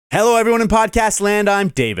Hello, everyone in podcast land. I'm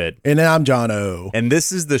David. And I'm John O. And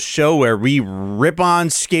this is the show where we rip on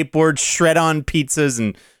skateboards, shred on pizzas,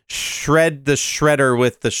 and shred the shredder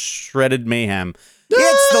with the shredded mayhem.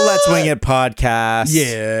 It's the Let's Wing It podcast.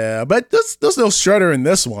 Yeah, but there's no shredder in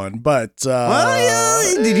this one. But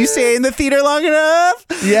did you stay in the theater long enough?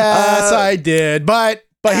 Yes, I did. But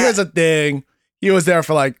here's the thing: he was there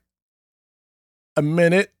for like a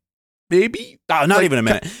minute, maybe. Oh, not even a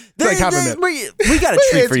minute. Like half a minute. We got a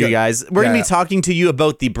treat for you good. guys. We're going to Yeah. be talking to you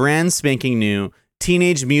about the brand spanking new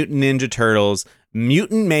Teenage Mutant Ninja Turtles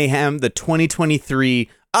Mutant Mayhem, the 2023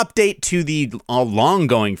 update to the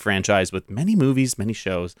long-going franchise with many movies, many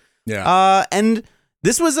shows. Yeah. And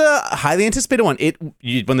this was a highly anticipated one.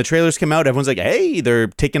 When the trailers came out, everyone's like, "Hey, they're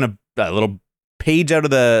taking a little page out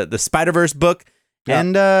of the Spider-Verse book," Yeah.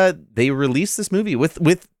 and they released this movie with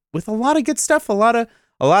a lot of good stuff, a lot of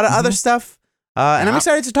other stuff. And I'm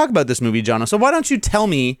excited to talk about this movie, John. So why don't you tell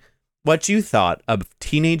me what you thought of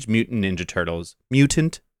Teenage Mutant Ninja Turtles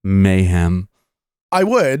Mutant Mayhem? I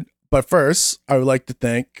would, but first, I would like to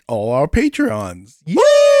thank all our Patreons. Woo!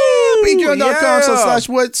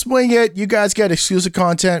 Patreon.com/Let's Wing It. You guys get exclusive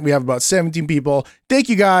content. We have about 17 people. Thank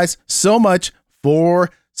you guys so much for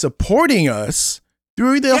supporting us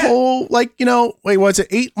through the whole, what's it,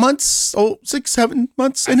 8 months? Oh, 6, 7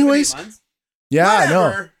 months anyways? Yeah, I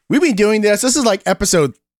know. We've been doing this. This is like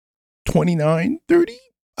episode 29, 30.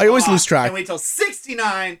 I always lose track. Can't wait till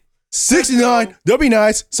 69. 69. That'll be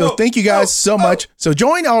nice. So thank you guys so much. So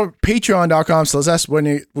join our Patreon.com/Let's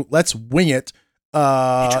Wing It.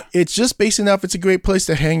 It's just basic enough. It's a great place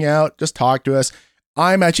to hang out. Just talk to us.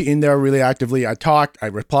 I'm actually in there really actively. I talk, I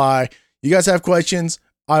reply. You guys have questions,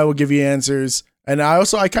 I will give you answers. And I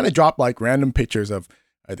kind of drop like random pictures of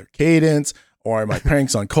either Cadence or my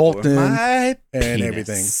pranks on Colton and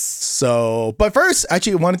everything. So, but first,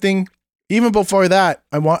 actually, one thing, even before that,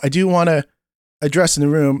 I do want to address in the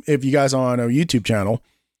room, if you guys are on our YouTube channel,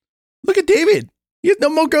 look at David. He has no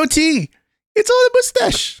more goatee. It's all a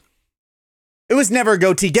mustache. It was never a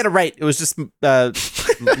goatee. Get it right. It was just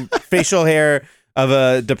facial hair of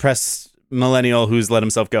a depressed millennial who's let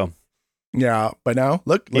himself go. Yeah, but now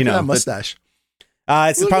look at that mustache.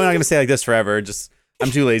 It's probably not going to stay like this forever. I'm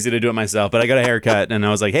too lazy to do it myself, but I got a haircut and I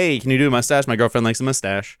was like, "Hey, can you do a mustache? My girlfriend likes a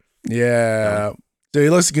mustache." Yeah. So he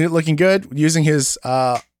looks good, looking good using his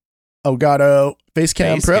Elgato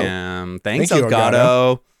Facecam Pro. Thanks, Thank you,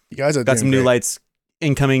 Elgato. You guys are got some new great. lights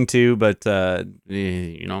incoming too, but no,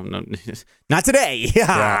 not today.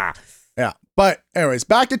 Yeah. But anyways,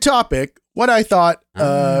 back to topic. What I thought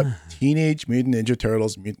of Teenage Mutant Ninja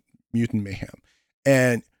Turtles Mutant Mayhem.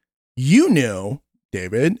 And you knew,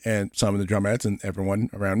 David, and some of the drumheads and everyone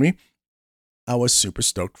around me, I was super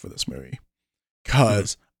stoked for this movie.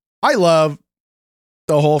 Because I love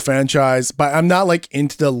the whole franchise, but I'm not like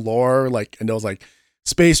into the lore, like and those like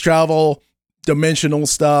space travel, dimensional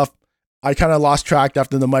stuff. I kind of lost track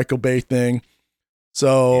after the Michael Bay thing.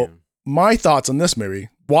 So my thoughts on this movie,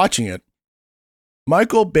 watching it,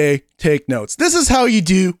 Michael Bay, take notes. This is how you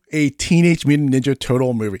do a Teenage Mutant Ninja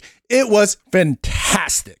Turtle movie. It was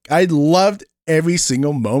fantastic. I loved every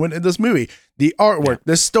single moment in this movie. The artwork,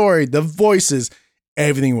 the story, the voices,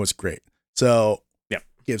 everything was great. So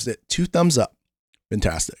gives it 2 thumbs up.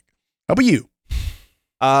 Fantastic. How about you?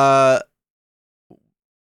 I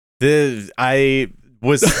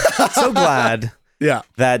was so glad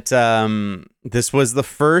that this was the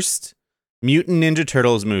first Mutant Ninja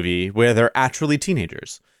Turtles movie where they're actually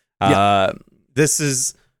teenagers.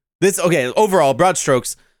 This overall, broad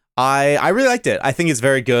strokes, I really liked it. I think it's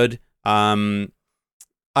very good.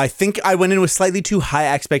 I think I went in with slightly too high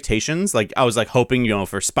expectations. Like I was like hoping,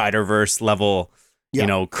 for Spider-Verse level,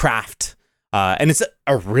 craft. And it's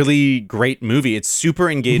a really great movie. It's super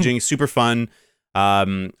engaging, super fun.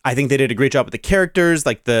 I think they did a great job with the characters,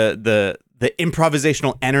 like the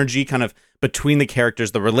improvisational energy kind of between the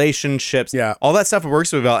characters, the relationships, all that stuff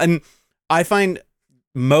works really well. And I find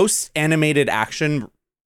most animated action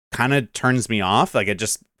kind of turns me off. Like it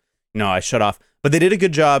just, I shut off. But they did a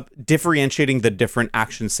good job differentiating the different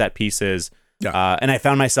action set pieces. And I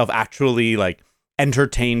found myself actually like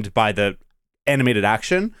entertained by the animated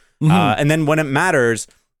action. And then when it matters,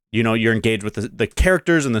 you're engaged with the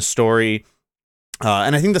characters and the story.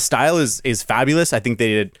 And I think the style is fabulous. I think they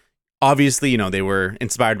did, obviously, they were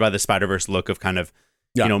inspired by the Spider-Verse look of kind of,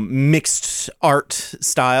 mixed art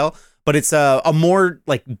style, but it's a more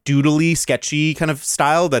like doodly, sketchy kind of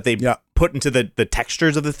style that they put into the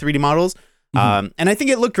textures of the 3D models. And I think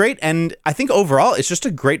it looked great. And I think overall, it's just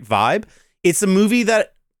a great vibe. It's a movie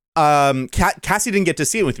that Cassie didn't get to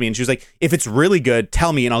see it with me. And she was like, if it's really good,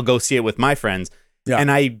 tell me and I'll go see it with my friends.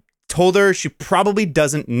 And I told her she probably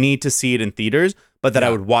doesn't need to see it in theaters, but that I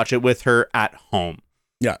would watch it with her at home.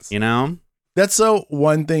 Yes. You know? That's so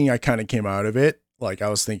one thing I kind of came out of it. Like I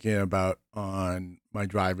was thinking about on my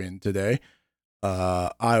drive-in today.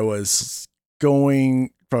 I was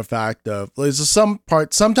going for a fact of there's some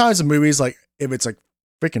part, sometimes the movies, like if it's like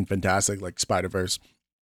freaking fantastic, like Spider-Verse,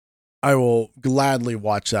 I will gladly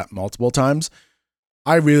watch that multiple times.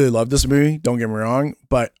 I really love this movie, don't get me wrong,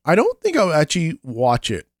 but I don't think I'll actually watch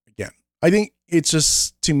it again. I think it's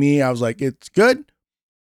just, to me, I was like, it's good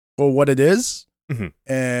for what it is.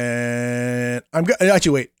 Mm-hmm. And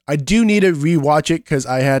actually, wait, I do need to rewatch it because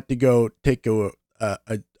I had to go take a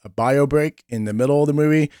bio break in the middle of the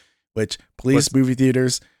movie, which please, movie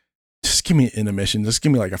theaters, just give me an intermission. Just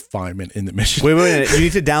give me like a 5-minute intermission. Wait. You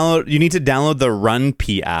need to download the Run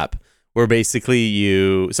P app, where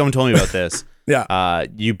basically someone told me about this. Yeah.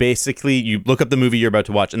 You look up the movie you're about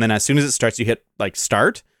to watch, and then as soon as it starts, you hit like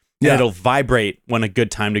start, and it'll vibrate when a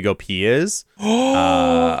good time to go pee is.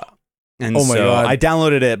 And oh my God. I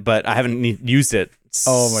downloaded it, but I haven't used it.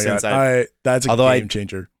 Oh my God. That's a game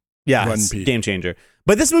changer. Yeah, game changer.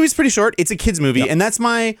 But this movie's pretty short. It's a kid's movie, and that's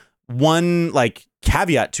my one like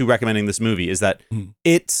caveat to recommending this movie is that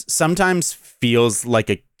it sometimes feels like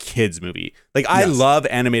a kid's movie. Like I love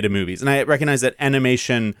animated movies, and I recognize that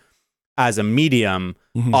animation as a medium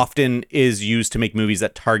often is used to make movies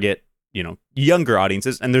that target, younger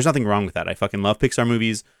audiences, and there's nothing wrong with that. I fucking love Pixar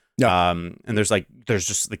movies. Yeah. And there's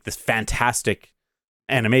just like this fantastic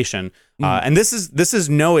animation. And this is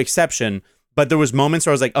no exception, but there was moments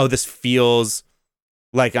where I was like, oh, this feels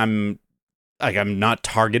like I'm not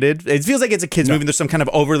targeted. It feels like it's a kid's movie. There's some kind of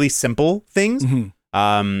overly simple things.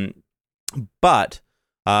 But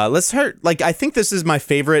let's start. Like, I think this is my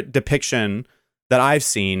favorite depiction that I've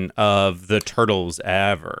seen of the turtles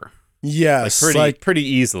ever. Yes. Pretty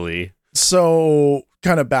easily. So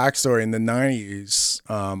kind of backstory in the 90s.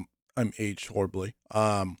 I'm aged horribly.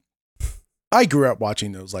 I grew up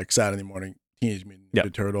watching those like Saturday morning Teenage Mutant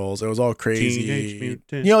Ninja Turtles. It was all crazy.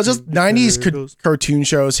 Just 90s cartoon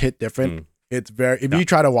shows hit different. It's if you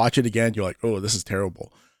try to watch it again, you're like, oh, this is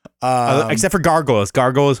terrible. Except for Gargoyles.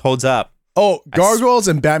 Gargoyles holds up. Oh, Gargoyles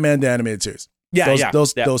and Batman the Animated Series.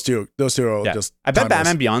 Those two are just. I bet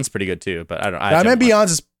Batman Beyond's pretty good too, but I don't. Batman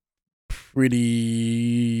Beyond's is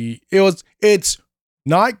pretty. It's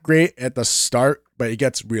not great at the start, but it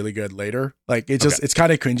gets really good later. Like it's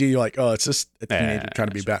kind of cringy. You're like, oh, it's just a teenager trying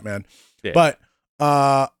to be Batman. Yeah. But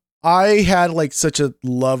I had like such a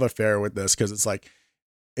love affair with this because it's like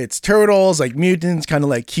it's turtles, like mutants, kind of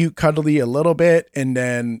like cute, cuddly a little bit, and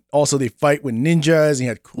then also they fight with ninjas. And he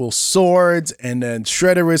had cool swords, and then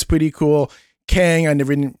Shredder was pretty cool. Kang, I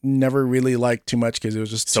never really liked too much because it was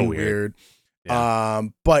just too weird. Yeah.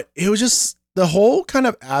 But it was just the whole kind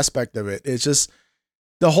of aspect of it. It's just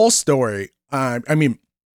the whole story. I mean,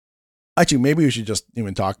 actually, maybe we should just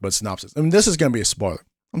even talk about synopsis. I mean, this is going to be a spoiler.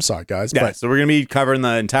 I'm sorry, guys. Yeah, but so we're going to be covering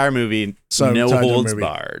the entire movie. No holds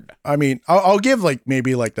barred. I mean, I'll give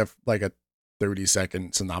maybe a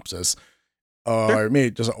 30-second synopsis, or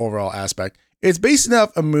maybe just an overall aspect. It's based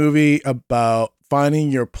off a movie about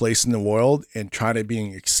finding your place in the world and trying to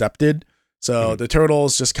being accepted. So the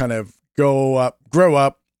turtles just kind of grow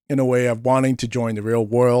up in a way of wanting to join the real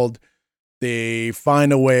world. They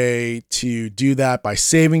find a way to do that by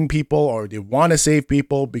saving people, or they want to save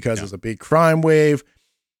people because there's a big crime wave.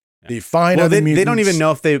 They find other mutants. They don't even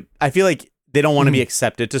know if I feel like they don't want to be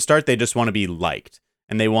accepted to start. They just want to be liked,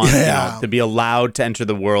 and they want to be allowed to enter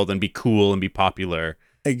the world and be cool and be popular.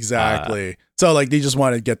 Exactly. So they just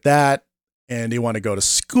want to get that, and they want to go to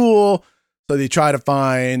school. So they try to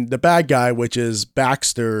find the bad guy, which is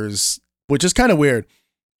Baxter's, which is kind of weird.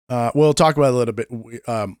 We'll talk about it a little bit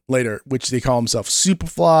later, which they call himself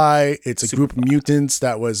Superfly. It's a group of mutants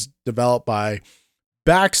that was developed by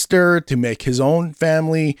Baxter to make his own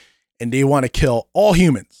family, and they want to kill all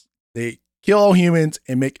humans. They kill all humans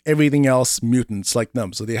and make everything else mutants like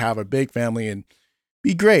them. So they have a big family and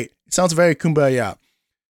be great. It sounds very kumbaya.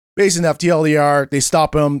 Based in FTLDR, they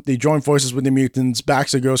stop him. They join forces with the mutants.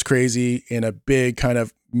 Baxter goes crazy in a big kind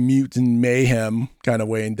of mutant mayhem kind of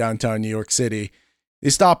way in downtown New York City. They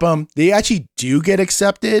stop him. They actually do get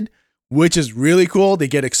accepted, which is really cool. They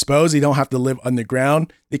get exposed. They don't have to live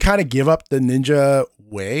underground. They kind of give up the ninja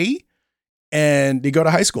way and they go to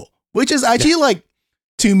high school, which is actually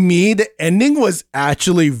to me, the ending was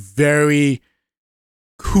actually very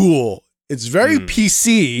cool. It's very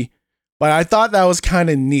PC, but I thought that was kind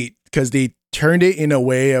of neat because they turned it in a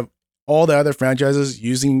way of all the other franchises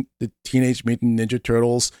using the Teenage Mutant Ninja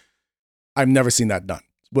Turtles. I've never seen that done.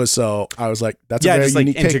 So I was like, that's a very just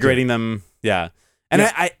unique integrating them. Yeah.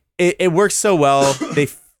 And it works so well.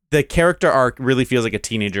 the character arc really feels like a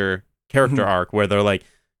teenager character arc where they're like,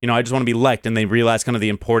 I just want to be liked, and they realize kind of the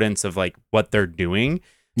importance of like what they're doing.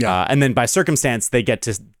 Yeah. And then by circumstance, they get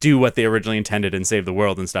to do what they originally intended and save the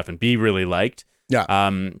world and stuff and be really liked.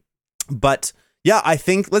 Yeah. But yeah, I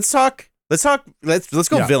think let's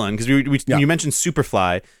go villain, because you mentioned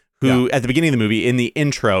Superfly, who at the beginning of the movie in the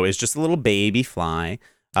intro is just a little baby fly.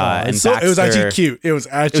 And it was actually cute. It was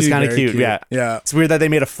kind of cute. Yeah. Yeah. It's weird that they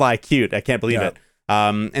made a fly cute. I can't believe it.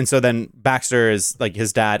 And so then Baxter is like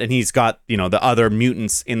his dad, and he's got, the other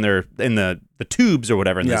mutants in the tubes or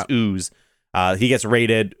whatever in this ooze. He gets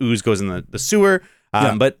raided. Ooze goes in the sewer.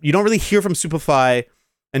 But you don't really hear from Superfly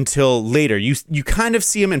until later. You kind of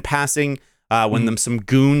see him in passing when some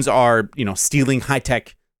goons are, stealing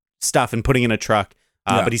high-tech stuff and putting in a truck.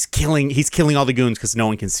 But he's killing all the goons because no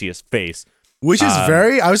one can see his face. Which is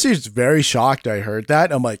I was just very shocked. I heard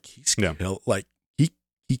that. I'm like,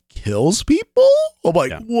 he kills people? I'm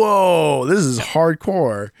like, whoa, this is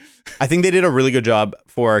hardcore. I think they did a really good job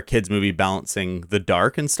for a kids movie balancing the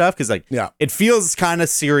dark and stuff, because it feels kind of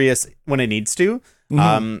serious when it needs to.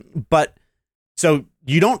 But so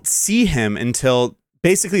you don't see him until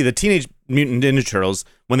basically the Teenage Mutant Ninja Turtles,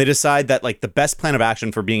 when they decide that like the best plan of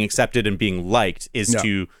action for being accepted and being liked is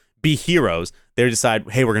to be heroes. They decide,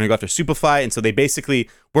 hey, we're going to go after Superfly. And so they basically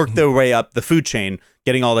work their way up the food chain,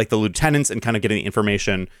 getting all like the lieutenants and kind of getting the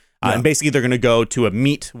information. And basically they're going to go to a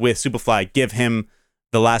meet with Superfly, give him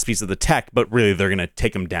the last piece of the tech, but really they're going to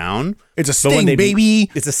take him down. It's a sting, baby.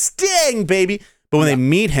 It's a sting, baby. But when they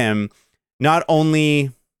meet him, not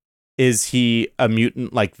only is he a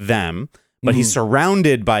mutant like them, but he's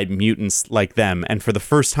surrounded by mutants like them. And for the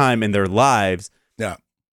first time in their lives,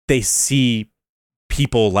 they see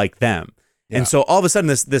people like them. And so all of a sudden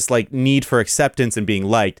this like need for acceptance and being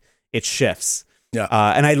liked, it shifts.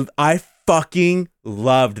 And I fucking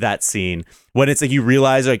loved that scene when it's like you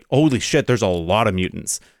realize like, holy shit, there's a lot of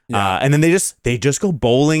mutants. And then they just go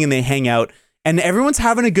bowling and they hang out and everyone's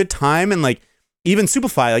having a good time. And like even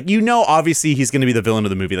Superfly, like, obviously he's going to be the villain of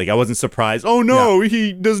the movie. Like I wasn't surprised. Oh no,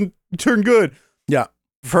 he doesn't turn good. Yeah.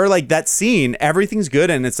 For like that scene, everything's good.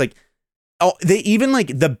 And it's like, they even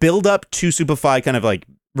like the build up to Superfly kind of like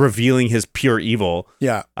revealing his pure evil.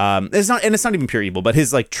 It's not even pure evil, but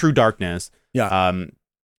his like true darkness. You're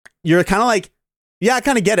kind of like, I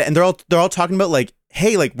kind of get it. And they're all talking about like,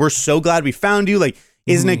 hey, like we're so glad we found you. Like,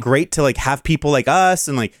 isn't it great to like have people like us?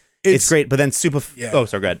 And like it's great. But then oh,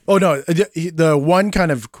 sorry, go ahead. Oh no, the one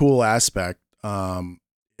kind of cool aspect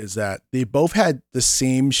is that they both had the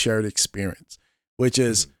same shared experience, which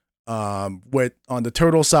is with on the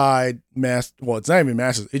turtle side, it's not even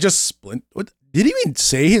Master. It just Splint. What did he even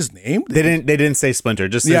say his name? They didn't say Splinter.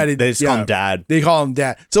 Just they just call him Dad. They call him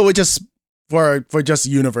Dad. So it just for just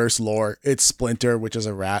universe lore, it's Splinter, which is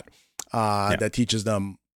a rat that teaches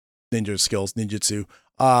them ninja skills, ninjutsu.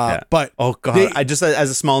 But oh god, I just as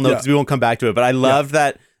a small note because we won't come back to it, but I love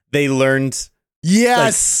that they learned.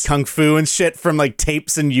 Yes, like, kung fu and shit from like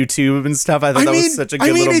tapes and YouTube and stuff. I thought that was such a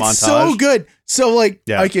good little montage. It's so good. So like,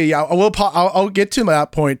 okay, I'll get to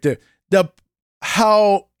that point.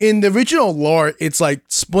 How in the original lore, it's like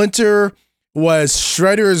Splinter was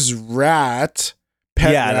Shredder's rat,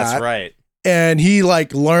 pet rat. That's right. And he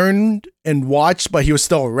like learned and watched, but he was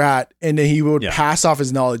still a rat, and then he would pass off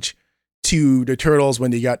his knowledge to the turtles when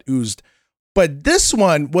they got oozed. But this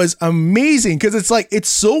one was amazing because it's like, it's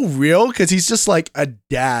so real because he's just like a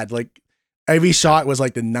dad. Like every shot was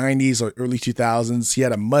like the 90s or early 2000s. He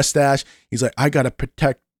had a mustache. He's like, I got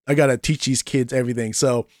to teach these kids everything.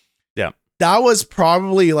 So that was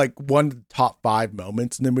probably like one of the top 5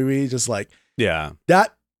 moments in the movie. Just like,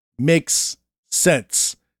 that makes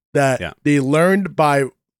sense that they learned by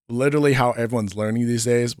literally how everyone's learning these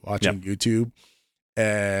days, watching YouTube.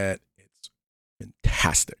 And it's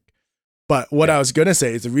fantastic. But what I was going to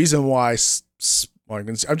say is the reason why I'm just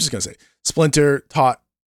going to say Splinter taught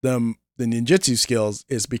them the ninjutsu skills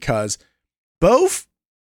is because both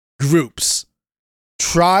groups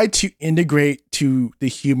tried to integrate to the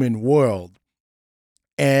human world,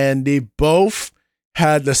 and they both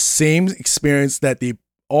had the same experience that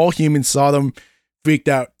all humans saw them, freaked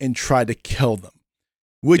out, and tried to kill them,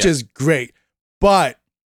 which is great. But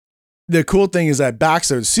the cool thing is that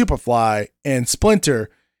Baxter, Superfly, and Splinter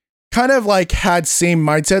kind of like had same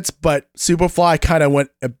mindsets, but Superfly kind of went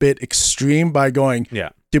a bit extreme by going,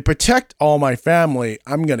 to protect all my family,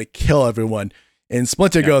 I'm going to kill everyone. And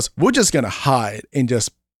Splinter goes, we're just going to hide and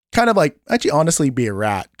just kind of like, actually honestly be a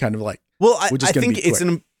rat, kind of like, well, I think it's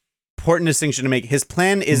an important distinction to make. His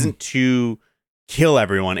plan isn't to kill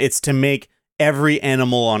everyone. It's to make every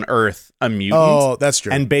animal on Earth a mutant. Oh, that's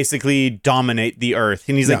true. And basically dominate the Earth.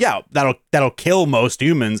 And he's like, yeah, that'll kill most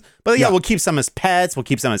humans. But yeah, we'll keep some as pets. We'll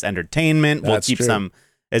keep some as entertainment. We'll keep some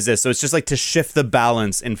as this. So it's just like to shift the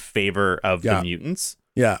balance in favor of the mutants.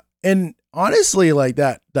 Yeah. And honestly, like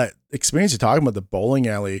that experience you're talking about, the bowling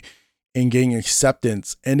alley and getting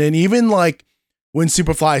acceptance. And then even like when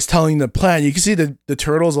Superfly is telling the plan, you can see the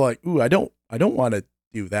turtles are like, ooh, I don't want to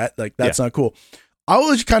do that. Like, that's not cool. I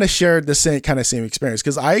always kind of shared the same experience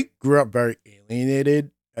because I grew up very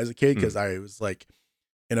alienated as a kid because I was like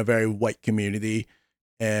in a very white community,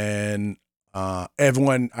 and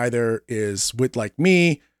everyone either is with like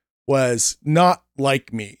me, was not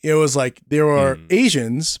like me. It was like there were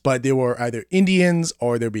Asians, but they were either Indians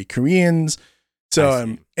or there'd be Koreans.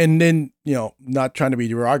 So, and then, you know, not trying to be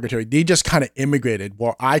derogatory, they just kind of immigrated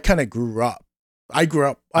where I kind of grew up. I grew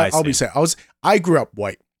up, I grew up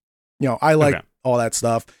white. You know, I like all that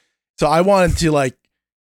stuff. So I wanted to like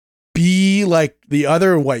be like the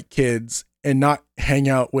other white kids and not hang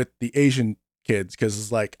out with the Asian kids because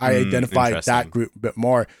it's like I identified that group a bit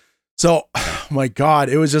more. So, oh my God,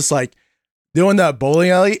 it was just like doing that bowling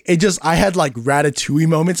alley. I had like Ratatouille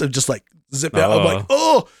moments of just like zip out. I'm like,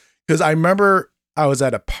 oh, because I remember I was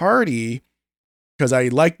at a party because I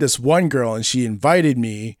liked this one girl and she invited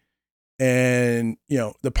me, and you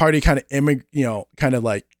know the party kind of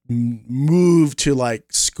like moved to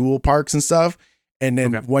like school parks and stuff, and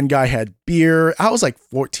then one guy had beer. I was like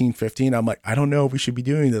 14, 15. I'm like, I don't know if we should be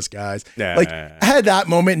doing this, guys. Like I had that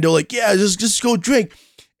moment and they're like, yeah, just go drink.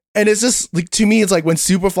 And it's just like, to me, it's like when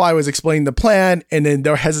Superfly was explaining the plan and then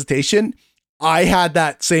their hesitation, I had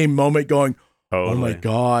that same moment going, oh my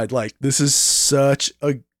God, like this is such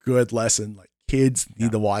a good lesson. Like kids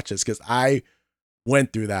need to watch this because I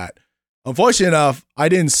went through that. Unfortunately enough, I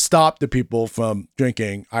didn't stop the people from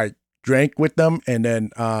drinking. I drank with them and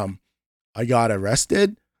then I got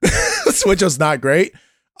arrested, which was not great.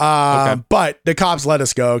 But the cops let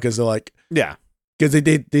us go because they're like, because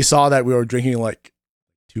they saw that we were drinking like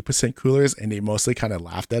 2% coolers and they mostly kind of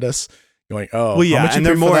laughed at us. Going, oh, well, yeah, and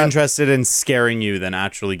they're more interested in scaring you than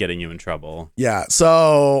actually getting you in trouble. Yeah,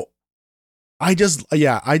 so I just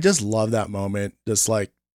love that moment.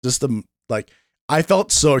 I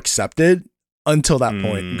felt so accepted until that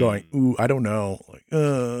point. Going, ooh, I don't know, like,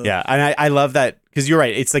 yeah, and I love that because you're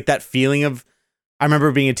right. It's like that feeling of, I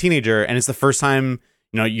remember being a teenager, and it's the first time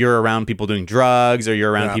you're around people doing drugs or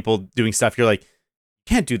you're around people doing stuff. You're like,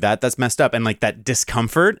 can't do that, that's messed up, and like that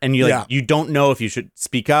discomfort, and you like you don't know if you should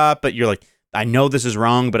speak up, but you're like, I know this is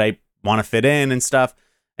wrong, but I want to fit in and stuff.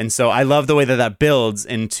 And so I love the way that builds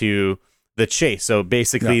into the chase. So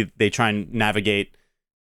basically they try and navigate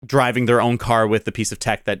driving their own car with the piece of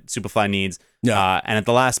tech that Superfly needs, and at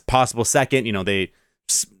the last possible second, they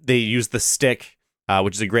use the stick,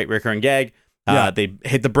 which is a great recurring gag. They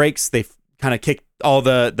hit the brakes, they kind of kick all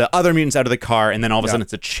the other mutants out of the car, and then all of a sudden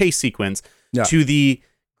it's a chase sequence to the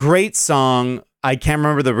great song. I can't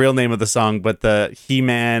remember the real name of the song, but the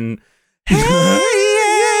He-Man.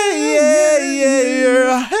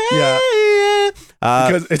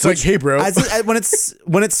 Because it's like, hey, bro.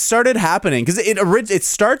 when it started happening, because it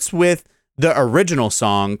starts with the original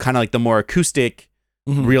song, kind of like the more acoustic,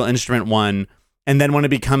 real instrument one, and then when it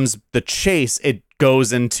becomes the chase, it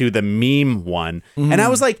goes into the meme one, and I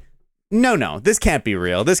was like, no, this can't be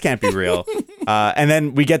real. This can't be real. And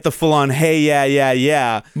then we get the full on, hey,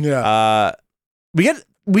 yeah.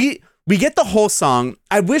 We get the whole song.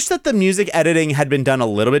 I wish that the music editing had been done a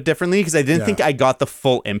little bit differently because I didn't think I got the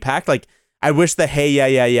full impact. Like, I wish the hey,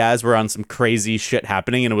 yeahs were on some crazy shit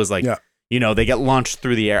happening and it was like, they get launched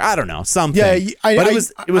through the air. I don't know, something. Yeah, it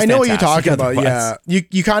was I know what you're talking about. Otherwise. Yeah,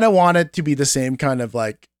 you kind of want it to be the same kind of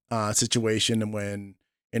like situation when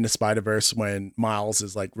in the Spider-Verse when Miles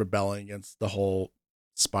is like rebelling against the whole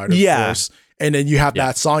Spider-Verse, and then you have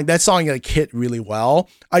that song. That song like hit really well.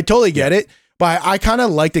 I totally get it. But I kind of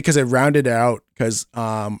liked it because it rounded out because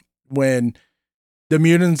when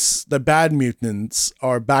the bad mutants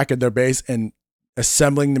are back at their base and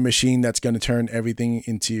assembling the machine that's going to turn everything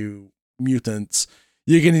into mutants,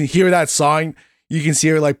 you can hear that song. You can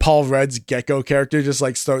see like Paul Rudd's Gecko character just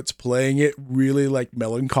like starts playing it really like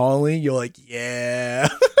melancholy. You're like, yeah,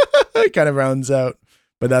 it kind of rounds out.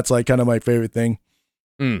 But that's like kind of my favorite thing.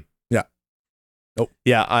 Yeah. Oh,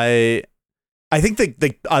 yeah. I think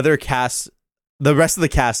the other cast. The rest of the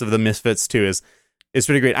cast of the Misfits too is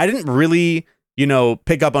pretty great. I didn't really,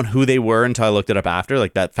 pick up on who they were until I looked it up after,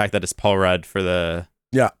 like that fact that it's Paul Rudd for the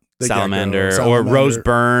Salamander, or Rose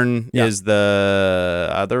Byrne is the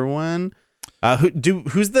other one.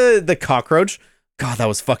 Who's the cockroach? God, that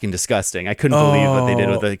was fucking disgusting. I couldn't believe what they did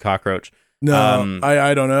with the cockroach. No,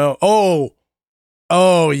 I don't know. Oh,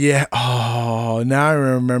 Oh yeah. Oh, now I'm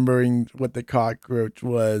remembering what the cockroach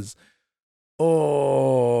was.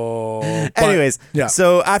 Oh. Anyways, yeah.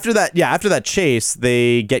 So after that chase,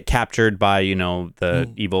 they get captured by,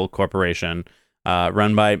 the evil corporation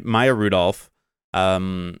run by Maya Rudolph.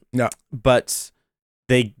 But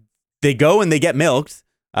they go and they get milked.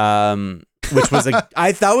 Which was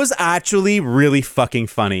I thought was actually really fucking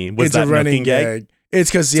funny. Was it's that a running gag? It's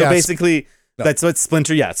because so basically. No. That's what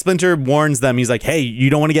Splinter. Yeah, Splinter warns them. He's like, "Hey, you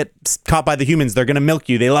don't want to get caught by the humans. They're gonna milk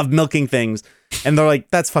you. They love milking things." And they're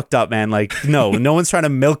like, "That's fucked up, man. Like, no one's trying to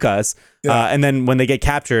milk us." Yeah. And then when they get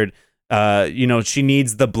captured, she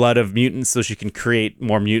needs the blood of mutants so she can create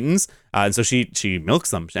more mutants. And so she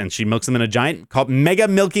milks them, and she milks them in a giant called Mega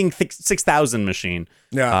Milking 6000 machine.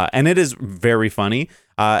 Yeah, and it is very funny.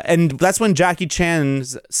 And that's when Jackie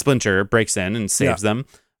Chan's Splinter breaks in and saves them.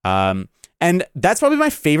 And that's probably my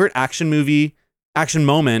favorite action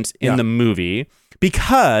moment in the movie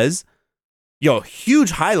because,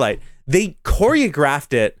 huge highlight. They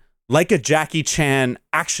choreographed it like a Jackie Chan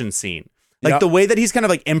action scene. Like the way that he's kind of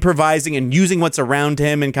like improvising and using what's around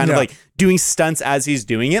him and kind of like doing stunts as he's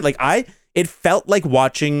doing it. Like it felt like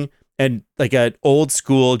watching an old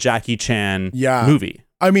school Jackie Chan movie.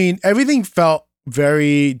 I mean, everything felt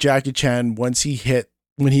very Jackie Chan when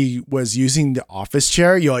he was using the office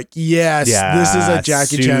chair. You're like, yes, this is a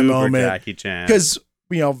Jackie Chan moment. Jackie Chan. Because,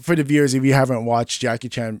 for the viewers, if you haven't watched Jackie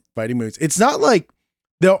Chan fighting movies, it's not like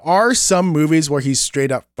there are some movies where he's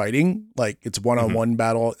straight up fighting, like it's one-on-one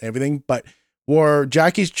battle and everything, but where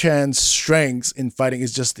Jackie Chan's strengths in fighting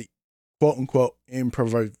is just the quote unquote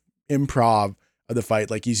improv of the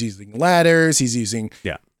fight. Like he's using ladders, he's using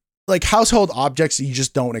like household objects that you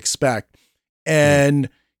just don't expect. And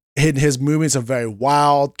his movements are very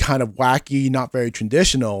wild, kind of wacky, not very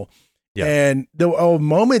traditional. Yeah. And there are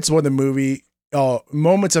moments where the movie,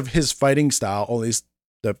 moments of his fighting style, or at least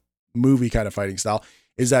the movie kind of fighting style,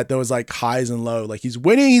 is that there was like highs and lows. Like he's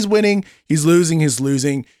winning, he's losing, he's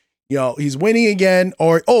losing. He's winning again,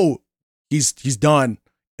 or he's done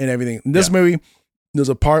and everything. In this movie, there's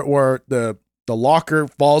a part where the locker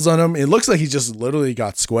falls on him. It looks like he just literally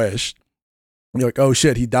got squished. You're like, oh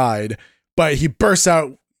shit, he died. But he bursts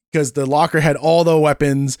out because the locker had all the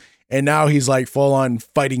weapons, and now he's like full on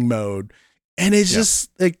fighting mode. And it's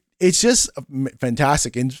just like, it's just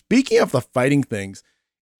fantastic. And speaking of the fighting things,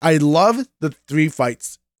 I love the 3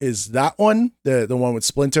 fights. Is that one, the one with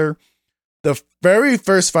Splinter? The very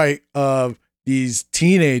first fight of these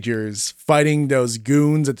teenagers fighting those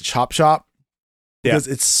goons at the chop shop, because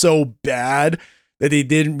it's so bad that they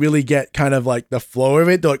didn't really get kind of like the flow of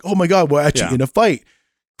it. They're like, oh my God, we're actually in a fight.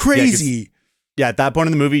 Crazy. Yeah, at that point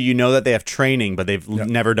in the movie, that they have training, but they've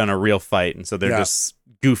never done a real fight. And so they're just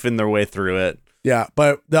goofing their way through it. Yeah,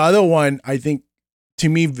 but the other one, I think, to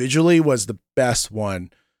me, visually was the best one,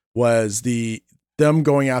 was them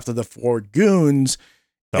going after the 4 goons.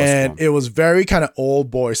 And it was very kind of old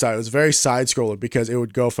boy side. It was very side scroller because it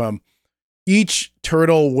would go from each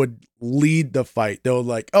turtle would lead the fight. They were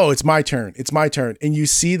like, oh, it's my turn. It's my turn. And you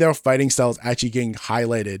see their fighting styles actually getting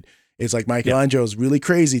highlighted. It's like Michelangelo's really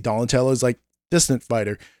crazy. Donatello's like distant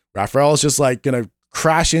fighter. Raphael's just like going to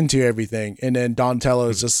crash into everything. And then Donatello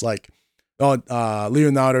is just like,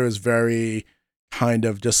 Leonardo is very kind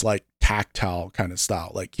of just like tactile kind of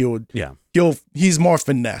style. Like he's more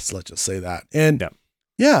finesse. Let's just say that. And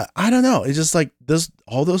yeah, I don't know. It's just like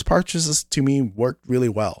all those parts just to me worked really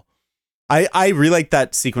well. I really like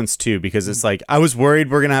that sequence too, because it's like, I was worried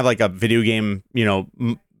we're going to have like a video game,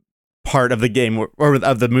 part of the game or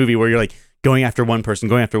of the movie where you're like going after one person,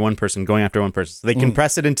 going after one person, going after one person. So they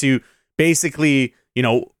compress it into basically,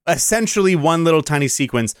 essentially one little tiny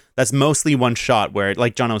sequence that's mostly one shot where,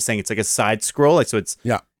 like John was saying, it's like a side scroll. Like, so it's,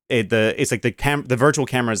 it's like the virtual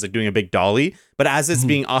camera is like doing a big dolly, but as it's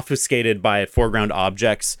being obfuscated by foreground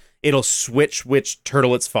objects, it'll switch which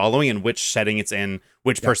turtle it's following and which setting it's in,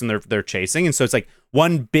 which person they're chasing. And so it's like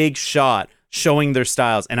one big shot showing their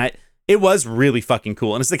styles. And it was really fucking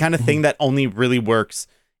cool. And it's the kind of thing that only really works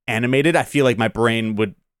animated. I feel like my brain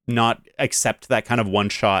would not accept that kind of one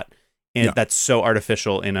shot that's so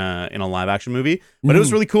artificial in a live action movie, but it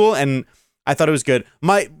was really cool. And I thought it was good.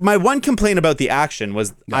 My one complaint about the action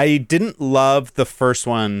was I didn't love the first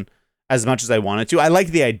one as much as I wanted to. I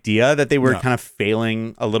liked the idea that they were kind of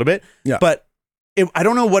failing a little bit, but I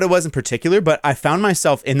don't know what it was in particular, but I found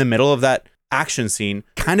myself in the middle of that action scene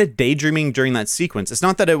kind of daydreaming during that sequence. It's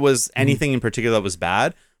not that it was anything in particular that was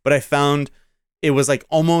bad, but I found it was like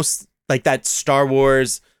almost like that Star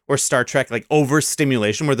Wars or Star Trek, like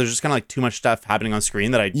overstimulation where there's just kind of like too much stuff happening on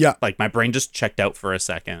screen that like my brain just checked out for a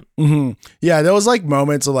second. Yeah, there was like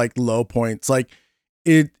moments of like low points. Like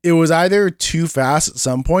it was either too fast at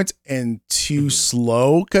some points and too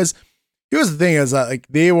slow. Because here's the thing: is that like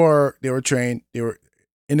they were trained, they were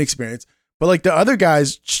inexperienced, but like the other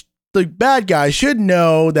guys, the bad guys, should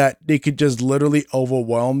know that they could just literally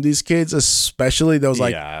overwhelm these kids, especially those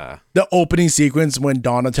like the opening sequence when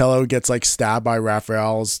Donatello gets like stabbed by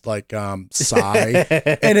Raphael's like side,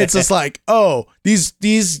 and it's just like, oh, these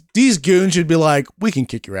goons should be like, we can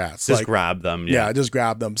kick your ass, just like, grab them, just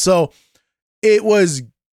grab them. So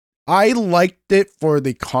I liked it for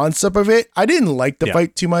the concept of it. I didn't like the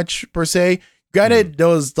fight too much per se. Granted, there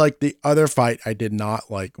was like the other fight I did not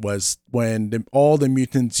like was when all the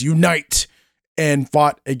mutants unite and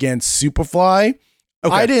fought against Superfly.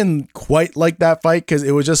 Okay. I didn't quite like that fight because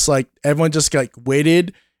it was just like everyone just like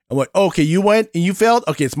waited. I'm like, okay, you went and you failed.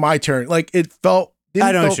 Okay, it's my turn. Like it felt.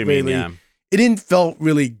 I know what you mean. Yeah, it didn't felt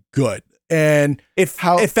really good, and it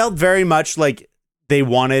felt very much like they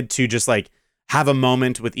wanted to just like have a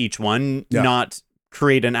moment with each one, not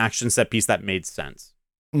create an action set piece that made sense.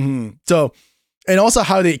 Mm-hmm. So, and also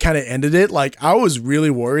how they kind of ended it. Like I was really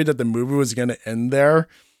worried that the movie was going to end there.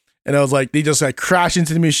 And I was like, they just like crash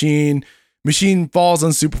into the machine falls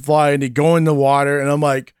on Superfly and they go in the water. And I'm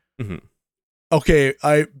like, okay,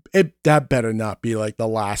 that better not be like the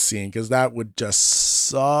last scene, because that would just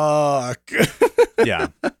suck. Yeah.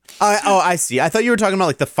 I see. I thought you were talking about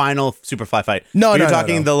like the final Superfly fight. No, you're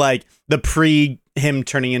talking the pre him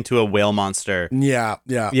turning into a whale monster. Yeah.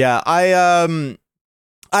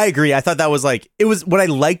 I agree. I thought that was like, it was what I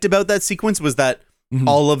liked about that sequence was that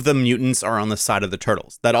all of the mutants are on the side of the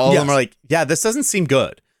turtles. That all of them are like, yeah, this doesn't seem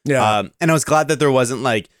good. Yeah. And I was glad that there wasn't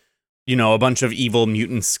like, you know, a bunch of evil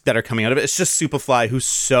mutants that are coming out of it. It's just Superfly who's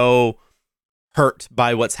so hurt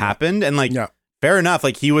by what's happened. And like, fair enough.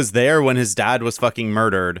 Like he was there when his dad was fucking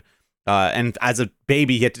murdered. And as a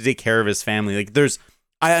baby, he had to take care of his family. Like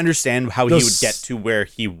I understand how he would get to where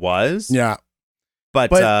he was. Yeah. But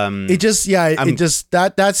it just,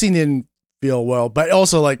 that scene didn't feel well. But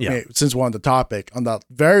also like, since we're on the topic, on the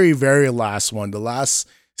very, very last one, the last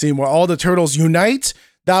scene where all the turtles unite,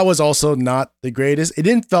 that was also not the greatest. It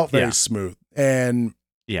didn't felt very smooth. And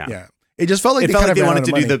it just felt like they wanted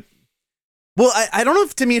to do the, well, I don't know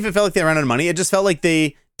if it felt like they ran out of money. It just felt like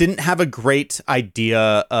they didn't have a great idea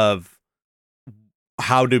of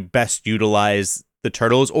how to best utilize the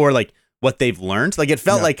turtles or like what they've learned. Like it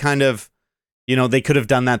felt like kind of, you know, they could have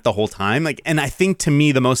done that the whole time. Like, and I think to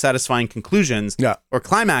me, the most satisfying conclusions or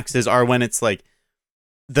climaxes are when it's like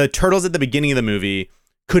the turtles at the beginning of the movie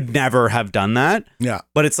could never have done that. Yeah.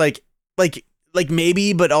 But it's like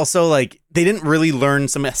maybe, but also like they didn't really learn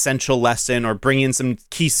some essential lesson or bring in some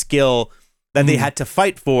key skill that they had to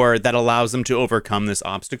fight for that allows them to overcome this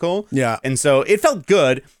obstacle. Yeah. And so it felt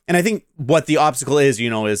good. And I think what the obstacle is, you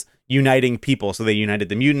know, is uniting people. So they united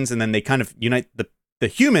the mutants and then they kind of unite the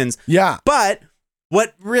humans. Yeah. But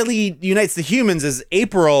what really unites the humans is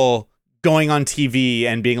April going on TV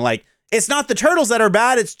and being like, it's not the turtles that are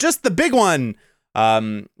bad, it's just the big one.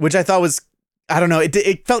 Which I thought was, I don't know,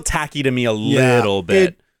 it felt tacky to me a little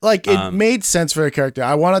bit. It made sense for a character.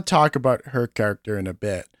 I want to talk about her character in a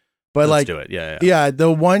bit. But let's do it. Yeah. The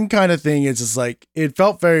one kind of thing is just like, it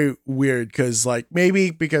felt very weird because like maybe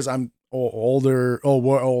because I'm older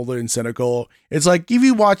and cynical. It's like if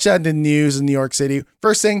you watch that in the news in New York City,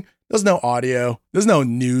 first thing, there's no audio, there's no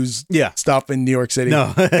news stuff in New York City.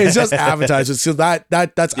 No. It's just advertisers. So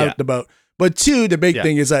that's out the boat. But two, the big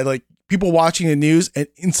thing is that like people watching the news and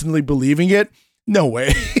instantly believing it. No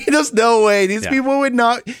way. There's no way. These people would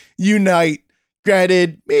not unite.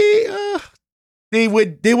 Granted, they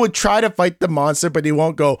would try to fight the monster, but they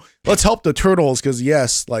won't go, let's help the turtles, because they're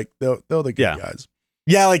the good guys.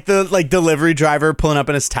 Yeah, like the delivery driver pulling up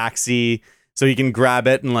in his taxi so he can grab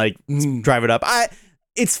it and like drive it up.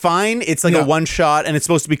 It's fine. It's like a one shot and it's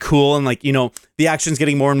supposed to be cool. And like, you know, the action's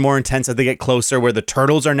getting more and more intense as they get closer, where the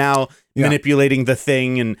turtles are now manipulating the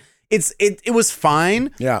thing. And it was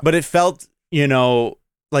fine. Yeah. But it felt, you know,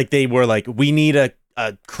 like they were like, we need a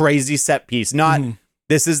crazy set piece. Not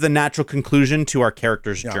this is the natural conclusion to our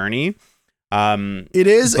character's journey. It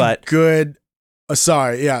is a good.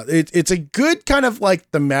 It's a good kind of like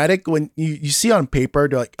thematic when you see on paper,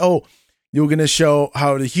 they're like, oh, you're going to show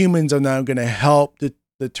how the humans are now going to help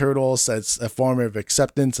the turtles as a form of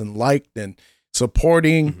acceptance and liked and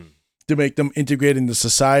supporting to make them integrate into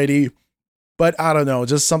society. But I don't know,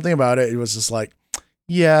 just something about it. It was just like,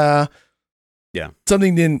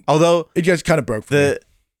 something didn't. Although it just kind of broke for me.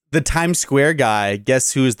 The Times Square guy.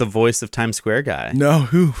 Guess who is the voice of Times Square guy? No,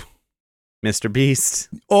 who? Mr. Beast.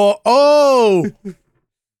 Oh.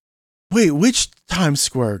 Wait, which Times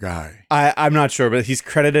Square guy? I'm not sure, but he's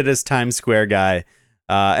credited as Times Square guy.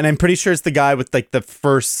 And I'm pretty sure it's the guy with like the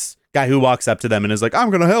first guy who walks up to them and is like, "I'm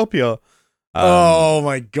gonna help you." Oh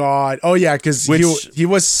my god! Oh yeah, because he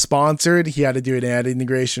was sponsored. He had to do an ad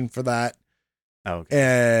integration for that. Okay.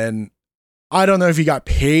 And I don't know if he got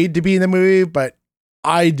paid to be in the movie, but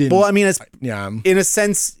I didn't. Well, I mean, it's yeah. In a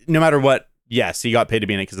sense, no matter what, yes, he got paid to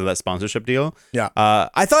be in it because of that sponsorship deal. Yeah.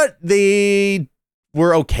 I thought they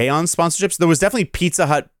were okay on sponsorships. There was definitely Pizza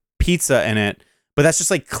Hut pizza in it, but that's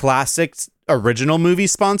just like classic original movie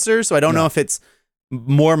sponsor. So I don't know if it's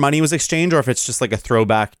more money was exchanged or if it's just like a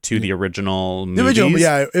throwback to the original movies. The original,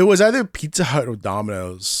 yeah, it was either Pizza Hut or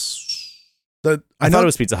Domino's. I thought it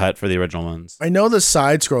was Pizza Hut for the original ones. I know the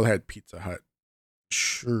side scroll had Pizza Hut.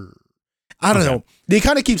 Sure. I don't know. They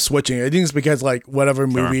kind of keep switching. I think it's because like whatever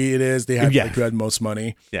movie it is, they have like, who had most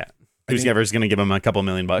money. Yeah. Who's ever's going to give them a couple $1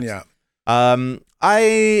 million? Yeah.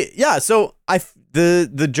 So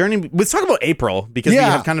the journey, let's talk about April because we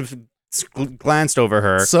have kind of glanced over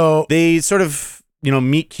her. So they sort of,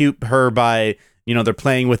 meet cute her by, they're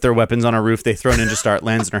playing with their weapons on a roof. They throw Ninja Star, it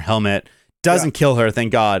lands in her helmet, doesn't kill her,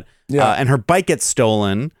 thank God. Yeah. And her bike gets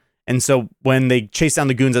stolen. And so when they chase down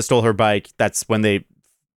the goons that stole her bike, that's when they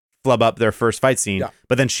flub up their first fight scene. Yeah.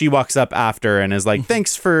 But then she walks up after and is like,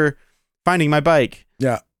 "Thanks for finding my bike."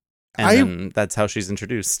 Yeah. And then that's how she's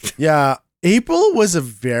introduced. Yeah. April was a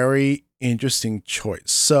very interesting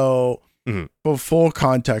choice. So for full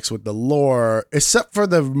context with the lore, except for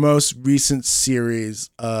the most recent series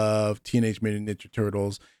of Teenage Mutant Ninja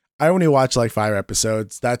Turtles, I only watched like 5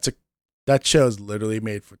 episodes. That show's literally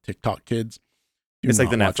made for TikTok kids. It's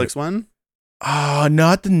like the Netflix one?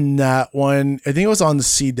 Not that one. I think it was on the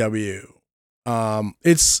CW.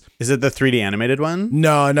 Is it the 3D animated one?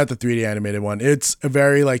 No, not the 3D animated one. It's a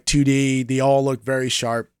very like 2D. They all look very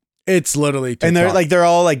sharp. It's literally TikTok. And they're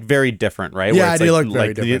all like very different, right? Yeah, they look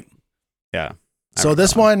very different. Yeah. So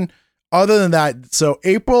this one, other than that, so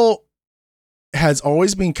April has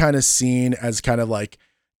always been kind of seen as kind of like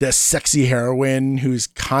the sexy heroine who's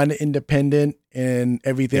kind of independent and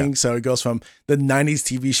everything. Yeah. So it goes from the 90s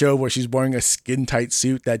TV show where she's wearing a skin tight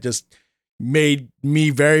suit that just made me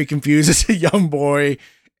very confused as a young boy.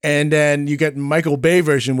 And then you get Michael Bay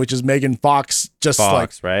version, which is Megan Fox,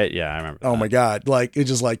 right? Yeah, I remember. Oh my God. Like, it's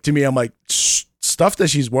just like, to me, I'm like, stuff that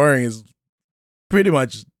she's wearing is pretty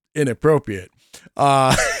much inappropriate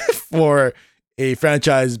for a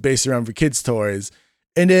franchise based around for kids' toys.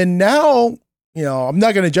 And then now, I'm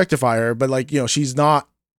not going to objectify her, but like, she's not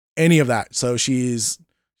any of that. So she's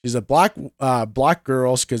a black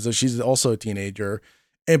girl because she's also a teenager.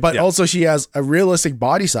 But also she has a realistic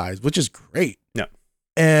body size, which is great. Yeah.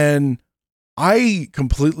 And I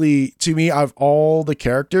completely, to me, of all the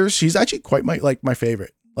characters, she's actually quite my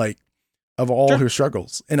favorite, like of all her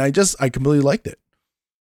struggles. And I completely liked it.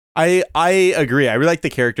 I agree. I really like the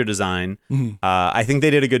character design. Mm-hmm. I think they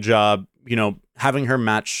did a good job, having her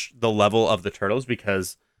match the level of the turtles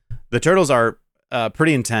because the turtles are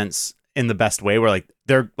pretty intense in the best way where like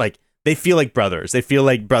they're like, they feel like brothers. They feel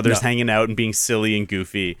like brothers hanging out and being silly and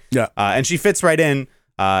goofy. Yeah. And she fits right in.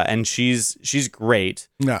 And she's great.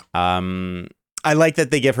 Yeah. I like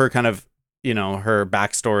that they give her kind of, her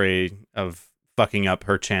backstory of fucking up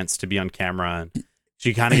her chance to be on camera. And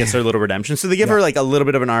she kind of gets her little redemption. So they give her like a little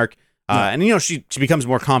bit of an arc. And she becomes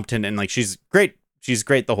more competent and like she's great. She's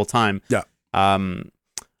great the whole time. Yeah.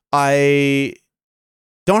 I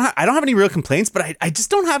don't have any real complaints, but I just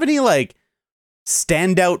don't have any like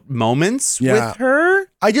standout moments with her.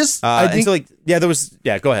 I think so, like, there was,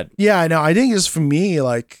 go ahead. Yeah, I know. I think it's for me,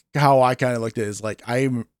 like how I kind of looked at it is like,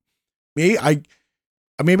 maybe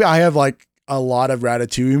I have like a lot of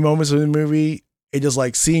Ratatouille moments in the movie. It just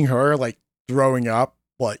like seeing her like throwing up.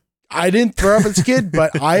 Like I didn't throw up as a kid,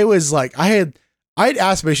 but I was like, I had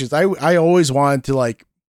aspirations. I always wanted to like,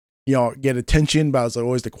 get attention, but I was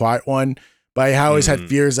always the quiet one. But I always had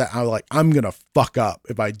fears that I was like, I'm going to fuck up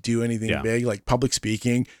if I do anything big, like public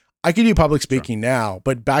speaking. I can do public speaking now,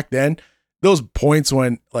 but back then, those points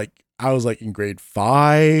when like I was like in grade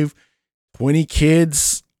 5, 20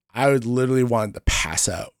 kids, I would literally want to pass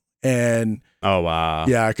out. And oh wow.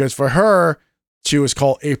 Yeah, because for her, she was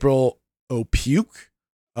called April O'Puke.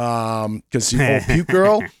 Because she's old puke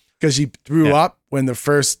girl. Because she threw up when the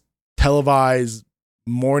first televised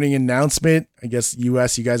morning announcement. I guess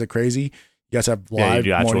US, you guys are crazy. You guys have live you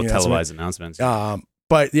do actual morning televised announcements.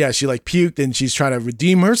 But yeah, she like puked and she's trying to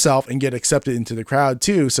redeem herself and get accepted into the crowd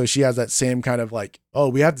too. So she has that same kind of like, oh,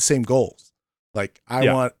 we have the same goals. Like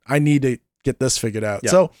I need to get this figured out.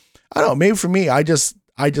 Yeah. So I don't know, maybe for me, I just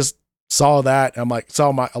saw that. I'm like,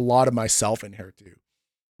 saw a lot of myself in her too.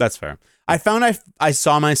 That's fair. I found I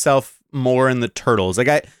saw myself more in the turtles. Like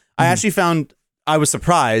I actually found I was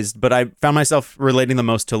surprised, but I found myself relating the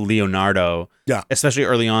most to Leonardo. Yeah. Especially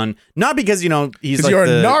early on. Not because, he's like you're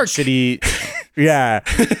the a narc. shitty... Yeah.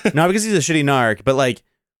 Not because he's a shitty narc, but like,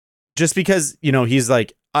 just because, he's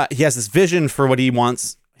like, he has this vision for what he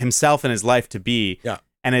wants himself and his life to be. Yeah.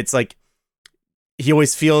 And it's like, he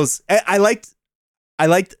always feels... I liked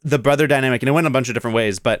the brother dynamic, and it went a bunch of different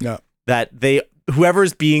ways, but that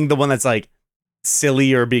whoever's being the one that's like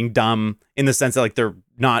silly or being dumb in the sense that like they're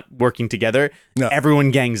not working together, everyone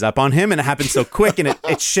gangs up on him, and it happens so quick, and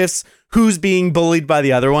it shifts who's being bullied by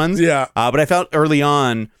the other ones. Yeah. But I felt early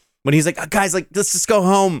on when he's like, guys, like, let's just go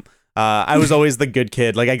home. I was always the good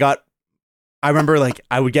kid. Like I remember like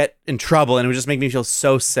I would get in trouble and it would just make me feel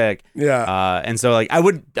so sick. Yeah. And so like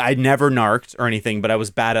I never narked or anything, but I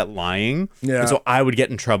was bad at lying. Yeah. And so I would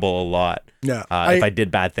get in trouble a lot. Yeah. If I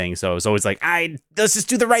did bad things. So it was always like, let's just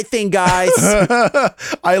do the right thing, guys.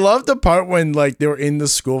 I love the part when like they were in the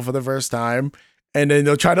school for the first time and then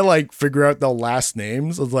they'll try to like figure out the last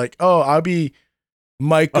names. It's like, oh, I'll be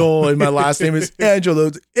Michael and my last name is Angelo.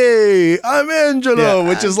 Hey, I'm Angelo,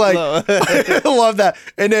 which is like, I love that.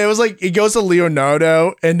 And then it was like, it goes to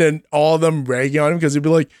Leonardo and then all of them ragging on him because he'd be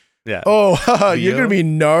like, oh, you're going to be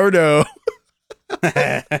Nardo.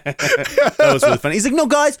 That was really funny. He's like, no,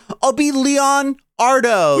 guys, I'll be Leon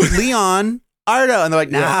Ardo. And they're like,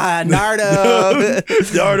 nah, Nardo.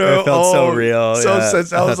 Nardo. It felt so real. So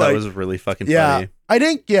sense. I was like, that was really fucking funny. I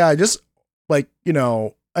think, just like,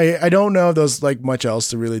 I don't know if there's like much else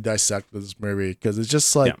to really dissect with this movie because it's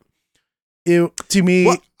just like it to me.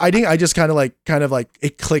 I think I just kind of like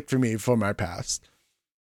it clicked for me from my past.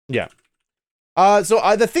 Yeah.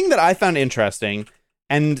 So the thing that I found interesting,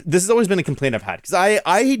 and this has always been a complaint I've had because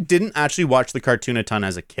I didn't actually watch the cartoon a ton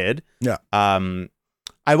as a kid. Yeah.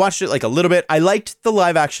 I watched it like a little bit. I liked the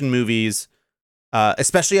live action movies,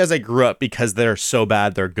 especially as I grew up because they're so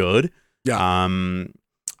bad they're good. Yeah.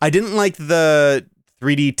 I didn't like the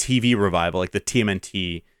 3D TV revival, like the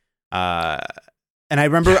TMNT. And I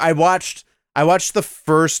remember I watched the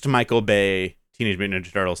first Michael Bay Teenage Mutant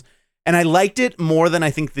Ninja Turtles, and I liked it more than I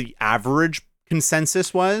think the average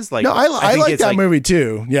consensus was. Like, no, I like that movie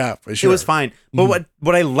too. Yeah, for sure. It was fine. But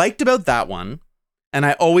what I liked about that one, and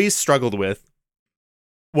I always struggled with,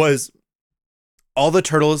 was all the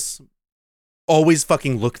turtles always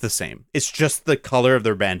fucking look the same. It's just the color of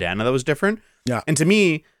their bandana that was different. Yeah. And to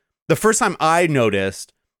me, the first time I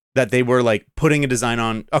noticed that they were like putting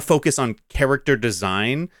a focus on character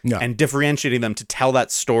design and differentiating them to tell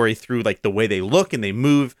that story through like the way they look and they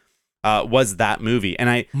move, was that movie. And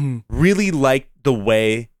I really liked the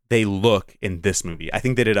way they look in this movie. I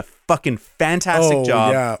think they did a fucking fantastic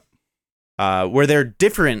job. Yeah. Where they're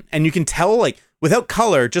different and you can tell like without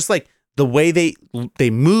color, just like the way they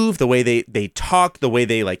move, the way they talk, the way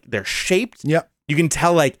they're shaped. Yeah. You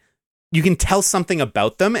can tell something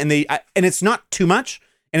about them, and and it's not too much,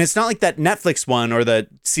 and it's not like that Netflix one or the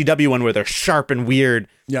CW one where they're sharp and weird.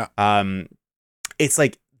 Yeah. It's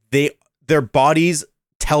like their bodies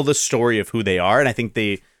tell the story of who they are, and I think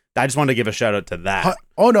I just wanted to give a shout out to that.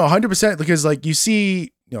 Oh no, 100%, because like you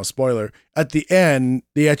see, spoiler, at the end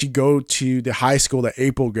they actually go to the high school that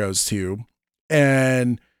April goes to,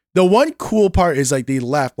 and the one cool part is like they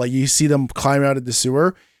left, like you see them climb out of the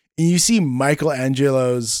sewer, and you see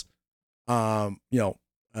Michelangelo's I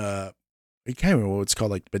can't remember what it's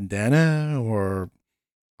called, like bandana or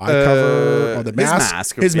eye cover or the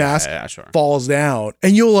mask. His mask sure. falls down,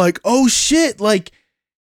 and you're like, oh shit, like,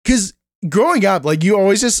 because growing up, like you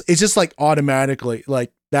always it's just like automatically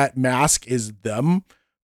like that mask is them,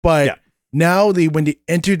 but now when they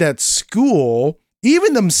enter that school,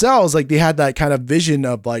 even themselves, like they had that kind of vision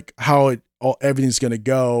of like how everything's gonna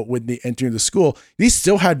go when they enter the school. They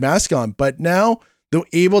still had masks on, but now they're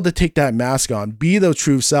able to take that mask on, be their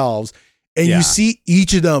true selves, and you see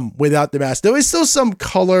each of them without the mask. There is still some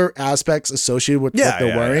color aspects associated with what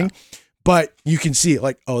they're wearing, but you can see it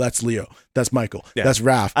like, oh, that's Leo, that's Michael, that's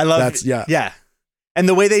Raph. I love that's yeah. And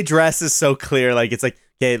the way they dress is so clear. Like it's like,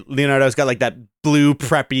 okay, Leonardo's got like that blue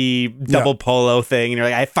preppy double polo thing, and you're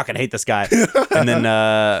like, I fucking hate this guy. And then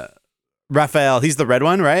Raphael, he's the red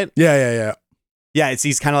one, right? Yeah. Yeah,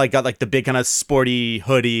 he's kind of like got like the big kind of sporty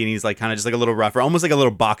hoodie, and he's like kind of just like a little rougher, almost like a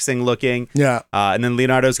little boxing looking. Yeah. And then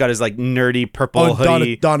Leonardo's got his like nerdy purple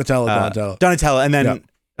hoodie. Donatello. And then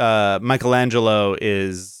Michelangelo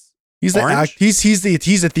is he's orange? He's the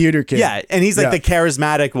theater kid. Yeah, and he's like the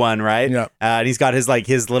charismatic one, right? Yeah. And he's got his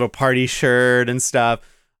little party shirt and stuff.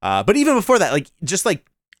 But even before that, like just like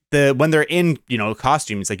when they're in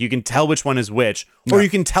costumes, like you can tell which one is which, or you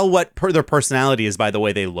can tell what their personality is by the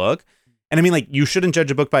way they look. And I mean, like, you shouldn't judge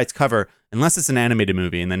a book by its cover unless it's an animated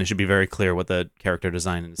movie, and then it should be very clear what the character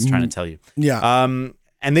design is trying to tell you. Yeah.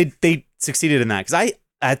 And they succeeded in that, because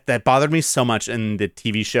that bothered me so much in the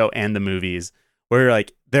TV show and the movies, where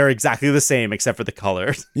like they're exactly the same except for the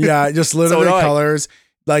colors. Yeah, just literally colors.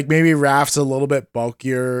 Like maybe Raph's a little bit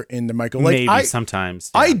bulkier in the Michael. Like maybe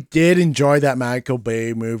sometimes. Yeah. I did enjoy that Michael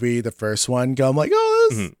Bay movie, the first one. I'm like, oh,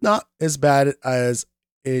 this is not as bad as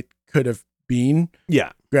it could have been.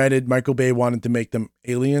 Yeah. Granted, Michael Bay wanted to make them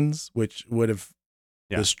aliens, which would have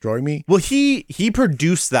destroyed me. Well, he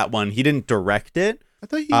produced that one. He didn't direct it. I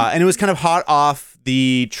thought and it was kind of hot off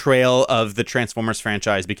the trail of the Transformers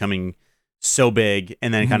franchise becoming so big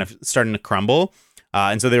and then kind of starting to crumble.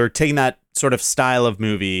 And so they were taking that sort of style of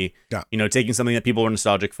movie, taking something that people were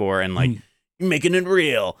nostalgic for and like making it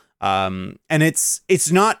real. And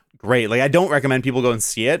it's not great. Like, I don't recommend people go and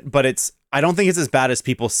see it, but I don't think it's as bad as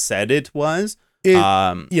people said it was.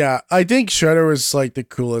 Yeah, I think Shredder was like the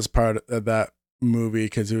coolest part of that movie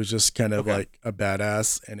because he was just kind of like a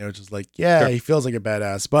badass, and it was just like, he feels like a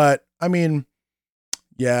badass. But I mean,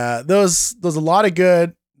 there's a lot of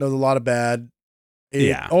good, there's a lot of bad.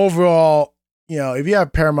 Overall, if you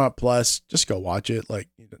have Paramount Plus, just go watch it. Like,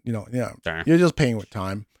 sure. You're just paying with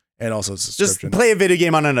time. And also subscription. Just play a video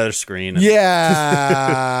game on another screen.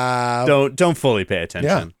 Yeah. Don't fully pay attention.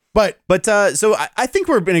 Yeah. But so I think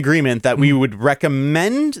we're in agreement that we would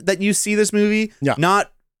recommend that you see this movie. Yeah.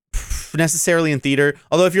 Not necessarily in theater.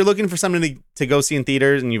 Although if you're looking for something to go see in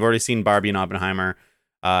theaters and you've already seen Barbie and Oppenheimer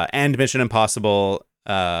and Mission Impossible,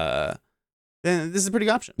 then this is a pretty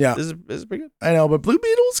good option. Yeah. This is pretty good. I know, but Blue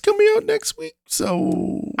Beetle's coming out next week,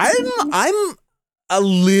 so I'm a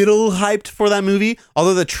little hyped for that movie,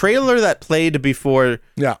 although the trailer that played before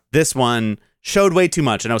this one showed way too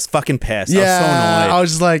much, and I was fucking pissed. I was so annoyed. I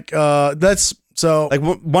was just like, that's so... Like,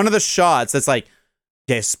 one of the shots that's like,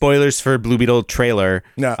 okay, spoilers for Blue Beetle trailer.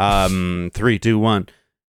 Yeah. 3, 2, 1.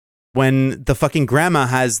 When the fucking grandma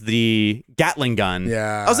has the Gatling gun.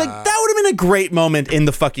 Yeah. I was like, that would have been a great moment in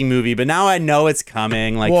the fucking movie, but now I know it's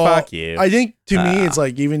coming. Like, fuck you. I think, to me, it's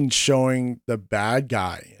like even showing the bad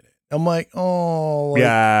guy in it. I'm like, oh.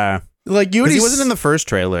 Yeah. Like, he wasn't in the first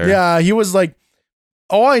trailer. Yeah, he was like,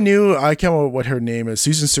 all I knew, I can't remember what her name is,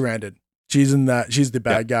 Susan Sarandon. She's in that, she's the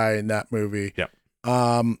bad guy in that movie. Yeah.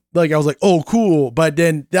 Like, I was like, oh, cool. But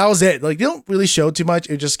then that was it. Like, they don't really show too much.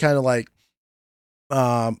 It just kind of like,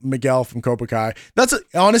 Miguel from Cobra Kai.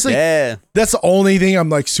 Honestly, that's the only thing I'm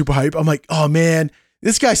like super hype. I'm like, oh man,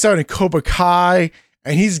 this guy started Cobra Kai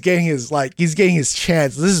and he's getting his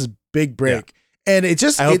chance. This is a big break. Yeah. And it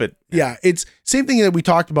just, it's same thing that we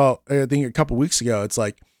talked about, I think a couple weeks ago. It's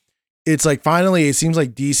like finally, it seems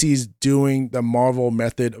like DC's doing the Marvel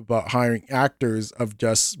method about hiring actors of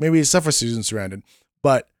just, maybe except for Susan Sarandon,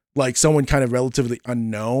 but like someone kind of relatively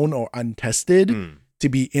unknown or untested to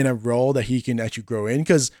be in a role that he can actually grow in.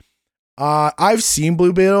 Because I've seen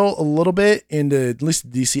Blue Beetle a little bit in at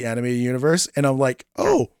least the DC animated universe, and I'm like,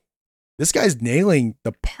 oh, this guy's nailing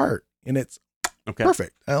the part, and it's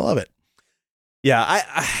perfect. I love it. Yeah,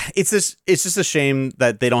 it's just a shame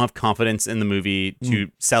that they don't have confidence in the movie to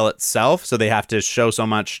sell itself, so they have to show so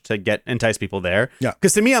much to entice people there. Yeah,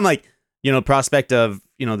 because to me, I'm like, prospect of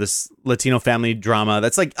this Latino family drama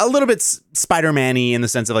that's like a little bit Spider-Man-y in the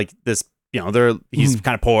sense of like this, he's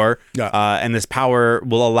kind of poor, and this power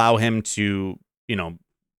will allow him to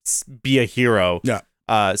be a hero. Yeah,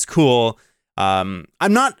 it's cool. I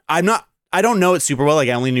don't know it super well. Like,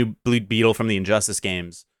 I only knew Blue Beetle from the Injustice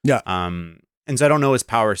games. Yeah. And so I don't know his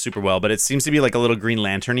power super well, but it seems to be like a little Green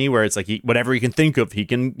Lantern-y, where it's like whatever he can think of, he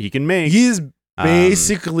can make. He's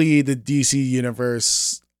basically the DC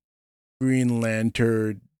universe Green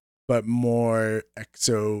Lantern, but more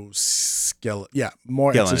exoskeleton. Yeah,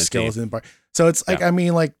 more exoskeleton part. So it's like, I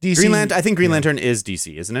mean, like DC. Green Lantern. I think Green Lantern is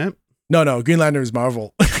DC, isn't it? No, Green Lantern is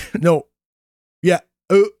Marvel. No. Yeah.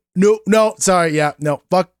 No. Sorry. Yeah. No.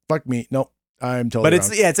 Fuck me. No. I'm totally. But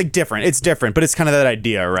it's like different. It's different, but it's kind of that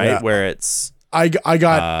idea, right? Yeah. Where it's. I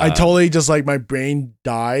totally just like my brain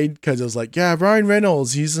died because it was like, yeah, Ryan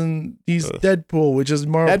Reynolds, he's Deadpool, which is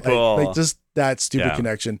more like just that stupid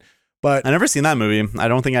connection. But I never seen that movie. I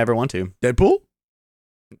don't think I ever want to. Deadpool?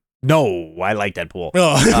 No, I like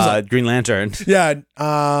Deadpool. Green Lantern. Yeah.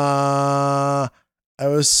 I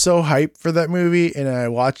was so hyped for that movie, and I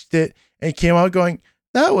watched it and came out going,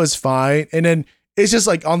 that was fine. And then it's just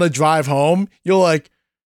like on the drive home, you're like,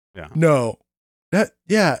 no, like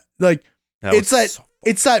it's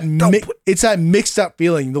that mixed up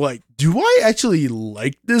feeling. They're like, do I actually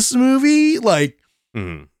like this movie? Like,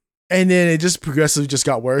 and then it just progressively just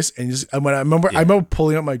got worse. And I remember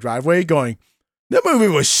pulling up my driveway going, that movie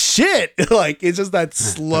was shit. Like, it's just that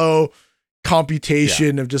slow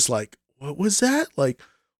computation of just like, what was that? Like,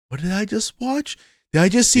 what did I just watch? Did I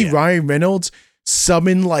just see Ryan Reynolds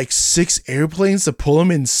summon like 6 airplanes to pull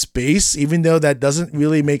him in space, even though that doesn't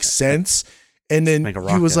really make sense? And then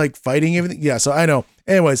he was like fighting everything. Yeah, so I know.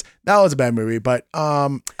 Anyways, that was a bad movie, but I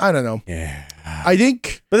don't know. Yeah, I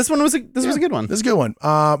think. But this was a good one. This is a good one.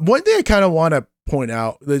 One thing I kind of want to point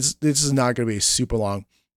out. This is not going to be super long,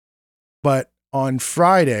 but on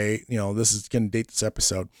Friday, this is going to date this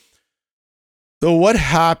episode. So what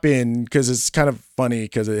happened? Because it's kind of funny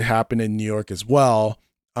because it happened in New York as well.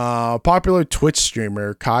 Popular Twitch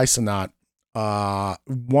streamer Kai Cenat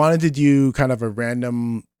wanted to do kind of a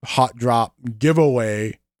random hot drop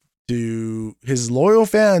giveaway to his loyal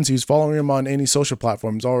fans who's following him on any social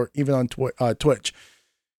platforms or even on Twitch,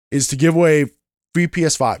 is to give away free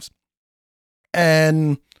PS5s.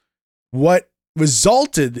 And what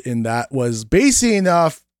resulted in that was basically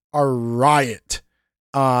enough a riot.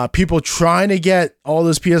 People trying to get all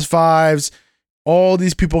those PS5s, all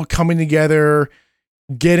these people coming together,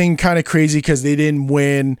 getting kind of crazy because they didn't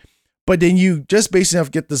win. But then you just basically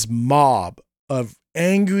enough get this mob of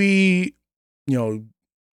angry,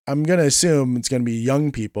 I'm going to assume it's going to be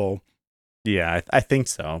young people. Yeah, I think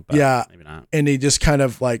so. But yeah. Maybe not. And they just kind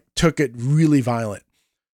of like took it really violent.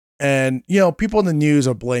 And, people in the news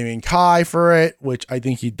are blaming Kai for it, which I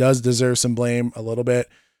think he does deserve some blame a little bit.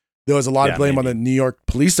 There was a lot of blame on the New York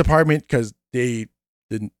Police Department because the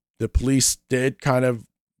police did kind of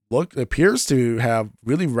appears to have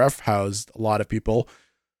really roughhoused a lot of people,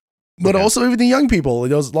 but also even the young people.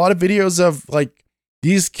 There was a lot of videos of like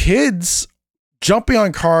these kids jumping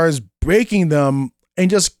on cars, breaking them, and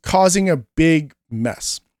just causing a big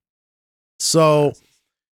mess. So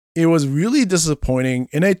it was really disappointing.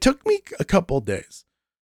 And it took me a couple of days.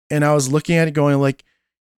 And I was looking at it going like,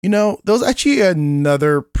 there's actually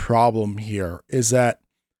another problem here is that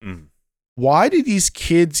why did these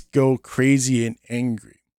kids go crazy and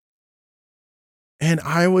angry? And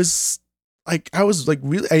I was like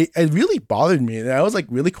really, it really bothered me. And I was like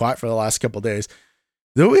really quiet for the last couple of days.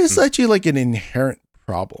 There is actually like an inherent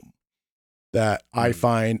problem that I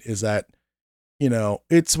find is that,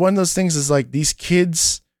 it's one of those things is like these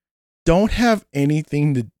kids don't have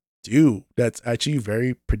anything to do that's actually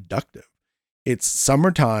very productive. It's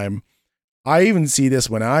summertime. I even see this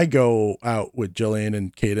when I go out with Jillian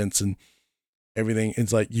and Cadence and everything.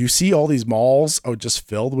 It's like you see all these malls are just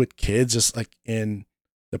filled with kids just like in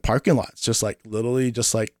the parking lots, just like literally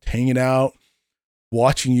just like hanging out,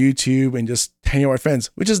 watching YouTube and just hanging out with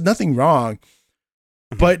friends, which is nothing wrong.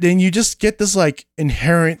 But then you just get this like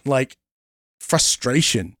inherent like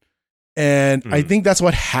frustration. And I think that's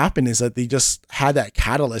what happened is that they just had that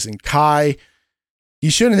catalyst. And Kai, he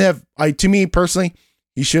shouldn't have, to me personally,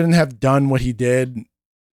 he shouldn't have done what he did.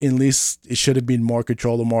 At least it should have been more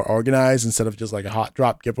controlled and more organized instead of just like a hot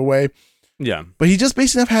drop giveaway. Yeah. But he just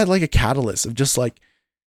basically had like a catalyst of just like,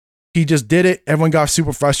 he just did it. Everyone got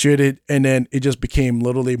super frustrated. And then it just became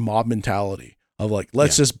literally mob mentality of like,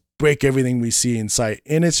 let's just break everything we see in sight.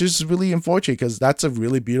 And it's just really unfortunate because that's a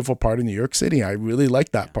really beautiful part of New York City. I really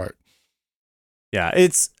like that part. Yeah.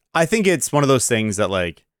 I think it's one of those things that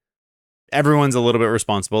like everyone's a little bit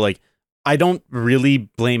responsible. Like, I don't really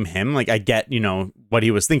blame him. Like, I get, what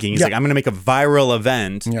he was thinking. He's like, I'm going to make a viral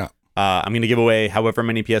event. Yeah. I'm going to give away however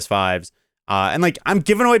many PS5s. And like, I'm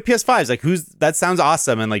giving away PS5s. Like, that sounds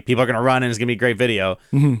awesome. And like, people are going to run and it's going to be a great video.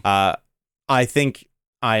 I think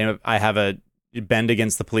I have a bend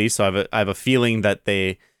against the police. So I have a feeling that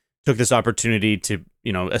they took this opportunity to,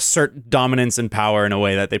 assert dominance and power in a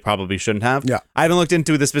way that they probably shouldn't have. Yeah. I haven't looked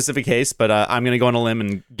into the specific case, but I'm going to go on a limb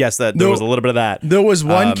and guess that there was a little bit of that. There was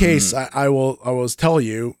one case I will tell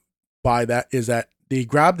you by that is that they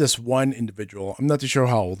grabbed this one individual. I'm not too sure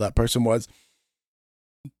how old that person was.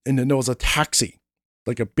 And then there was a taxi,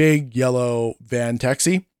 like a big yellow van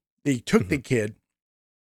taxi. They took the kid,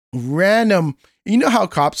 random. You know how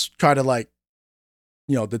cops try to like,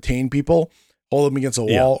 detain people, hold them against a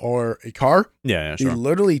wall or a car? Yeah, sure. They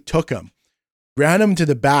literally took him, ran him to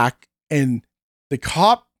the back, and the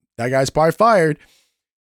cop, that guy's probably fired,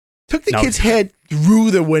 took the kid's head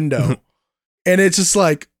through the window. And it's just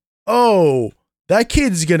like, oh, that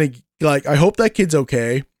kid's going to, like, I hope that kid's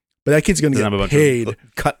okay, but that kid's going to get paid.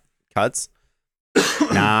 Cuts?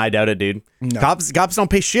 Nah, I doubt it, dude. No. Cops don't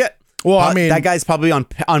pay shit. Well, I mean, that guy's probably on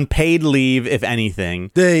paid leave, if anything.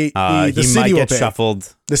 The he city might get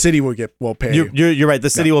shuffled. The city will pay. You're right. The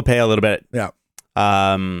city will pay a little bit. Yeah.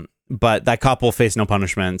 But that cop will face no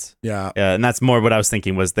punishment. Yeah. And that's more what I was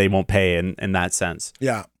thinking was they won't pay in that sense.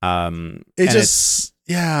 Yeah. It just.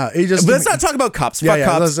 But let's not talk about cops. Fuck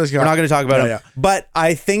cops. We're not going to talk about them. Yeah. But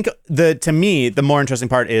I think to me, the more interesting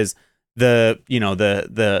part is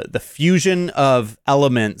the fusion of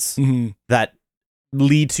elements that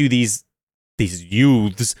lead to these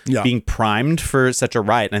youths being primed for such a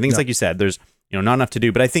riot. And I think it's like you said, there's not enough to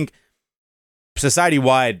do, but I think society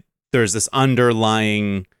wide there's this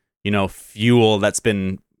underlying fuel that's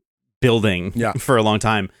been building for a long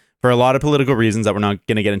time for a lot of political reasons that we're not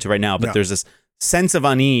going to get into right now. But there's this sense of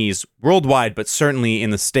unease worldwide, but certainly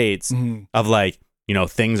in the States of like,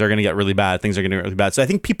 things are going to get really bad. Things are going to get really bad. So I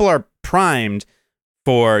think people are primed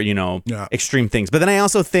for, extreme things. But then I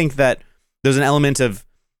also think that there's an element of,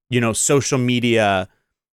 social media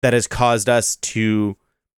that has caused us to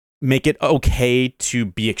make it okay to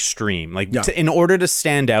be extreme. Like in order to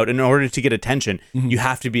stand out, in order to get attention, you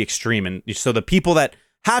have to be extreme. And so the people that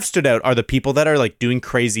have stood out are the people that are like doing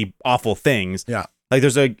crazy, awful things. Yeah. Like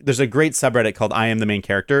there's a great subreddit called I Am the Main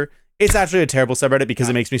Character. It's actually a terrible subreddit because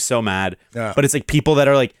it makes me so mad. Yeah. But it's like people that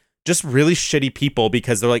are like just really shitty people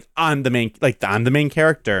because they're like, I'm the main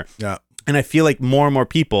character. Yeah. And I feel like more and more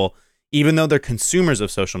people, even though they're consumers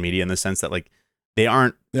of social media in the sense that like they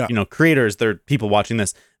aren't, creators, they're people watching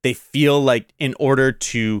this, they feel like in order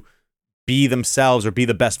to be themselves or be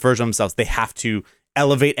the best version of themselves, they have to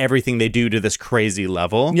elevate everything they do to this crazy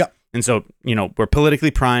level. Yeah. And so, we're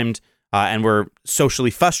politically primed and we're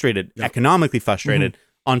socially frustrated, economically frustrated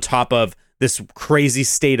on top of this crazy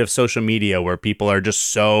state of social media where people are just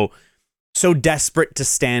so desperate to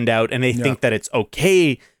stand out and they think that it's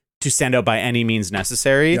okay to stand out by any means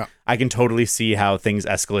necessary. Yeah. I can totally see how things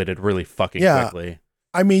escalated really fucking quickly.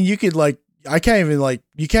 I mean, you could you can't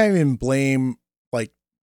even blame,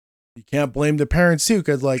 you can't blame the parents too.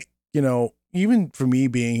 Cause even for me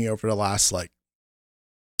being here for the last,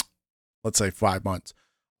 let's say 5 months,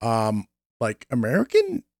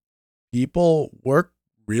 American people work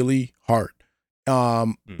really hard.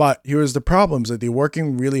 But here's the problems that they're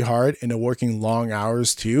working really hard and they're working long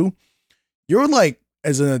hours too. You're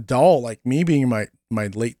as an adult, like me being in my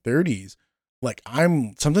late 30s,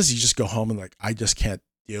 sometimes you just go home and I just can't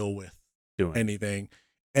deal with anything.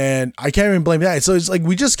 And I can't even blame that. So it's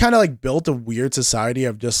we just kind of built a weird society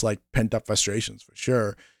of just pent up frustrations for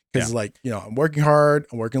sure. Because I'm working hard,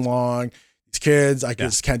 I'm working long. These kids, I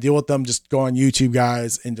just can't deal with them. Just go on YouTube,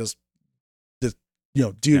 guys, and just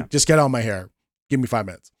get on my hair. Give me 5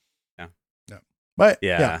 minutes. Yeah. Yeah. But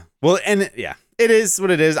well, and it is what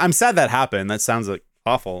it is. I'm sad that happened. That sounds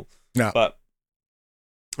awful. Yeah. But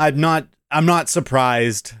I'm not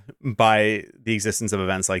surprised by the existence of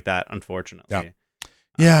events like that, unfortunately. Yeah.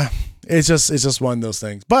 Yeah, it's just one of those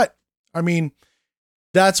things. But I mean,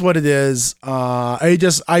 that's what it is. It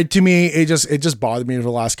just bothered me for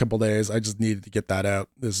the last couple of days. I just needed to get that out.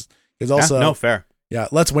 This is also no fair. Yeah,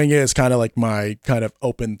 Let's Wing It is kind of my kind of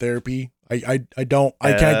open therapy. I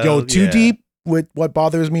can't go too deep with what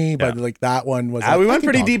bothers me, but that one was. We went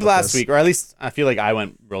pretty deep last week, or at least I feel like I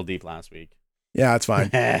went real deep last week. Yeah, it's fine.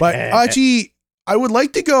 But actually, I would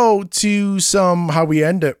like to go to how we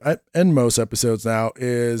end most episodes now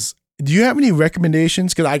is, do you have any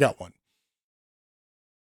recommendations? Because I got one.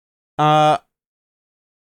 No,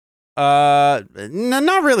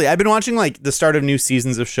 not really. I've been watching the start of new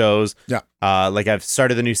seasons of shows. Yeah. I've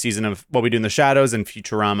started the new season of What We Do in the Shadows and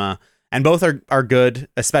Futurama, and both are good,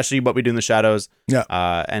 especially What We Do in the Shadows. Yeah.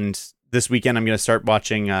 And this weekend I'm going to start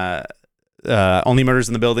watching Only Murders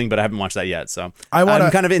in the Building, but I haven't watched that yet. So I'm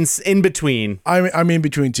kind of in between. I'm in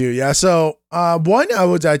between too. Yeah. So one I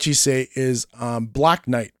would actually say is Black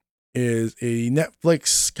Knight is a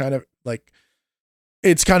Netflix kind of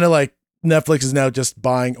it's kind of like Netflix is now just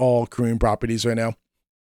buying all Korean properties right now.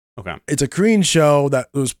 Okay. It's a Korean show that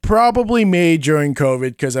was probably made during COVID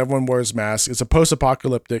because everyone wears masks. It's a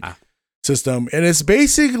post-apocalyptic system. And it's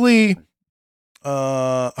basically,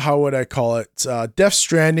 how would I call it? Death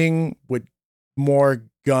Stranding with more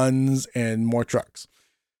guns and more trucks.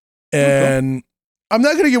 And I'm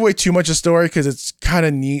not going to give away too much of the story because it's kind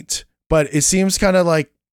of neat, but it seems kind of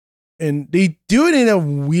and they do it in a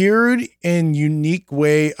weird and unique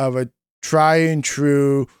way of a try and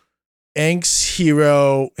true angst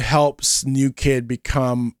hero helps new kid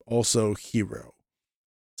become also hero.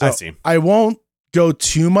 So I see. I won't go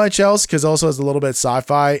too much else because also it's a little bit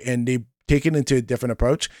sci-fi and they take it into a different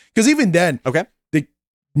approach. Because even then, the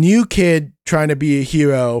new kid trying to be a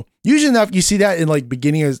hero, usually enough you see that in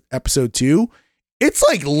beginning of episode 2. It's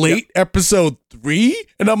late episode 3,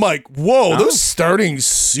 and I'm whoa, they're starting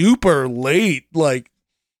super late. The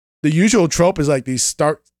usual trope is they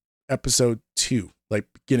start episode 2,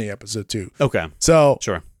 beginning episode 2. Okay. So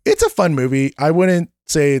sure. It's a fun movie. I wouldn't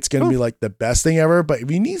say it's going to be the best thing ever, but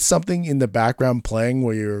if you need something in the background playing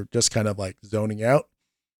where you're just kind of zoning out,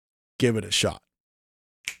 give it a shot.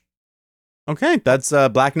 Okay, that's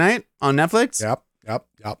Black Knight on Netflix. Yep.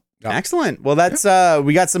 Excellent. Well, that's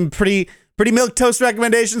we got some pretty milquetoast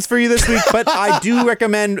recommendations for you this week, but I do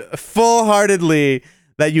recommend full-heartedly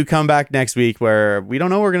that you come back next week where we don't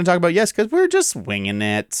know what we're going to talk about. Yes, because we're just winging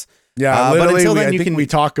it. Yeah, literally, but until then, I think we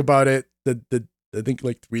talk about it I think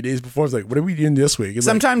like 3 days before. It's like, what are we doing this week? It's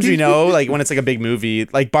sometimes we know, like when it's like a big movie,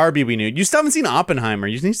 like Barbie, we knew. You still haven't seen Oppenheimer.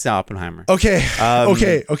 You need to see Oppenheimer. Okay.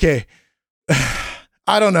 Okay.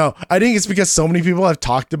 I don't know. I think it's because so many people have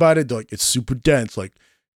talked about it. They're like, it's super dense. Like,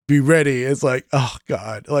 be ready. It's like, oh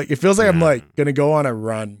God. Like, it feels like I'm like going to go on a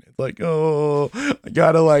run. It's like, oh, I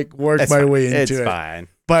got to like work my way into it. It's fine.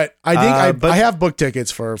 But I think I have booked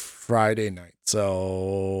tickets for Friday night.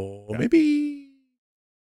 So maybe.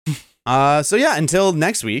 So yeah, until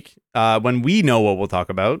next week, when we know what we'll talk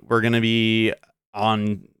about, we're going to be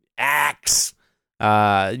on X.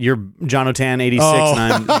 You're John O'Tan 86 and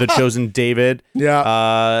I'm the chosen David.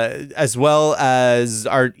 Yeah. As well as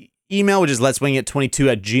our email, which is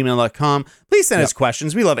letswingit22@gmail.com. Please send us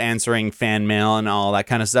questions. We love answering fan mail and all that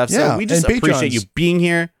kind of stuff. So we just appreciate you being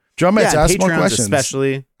here. Drumheads, ask more questions.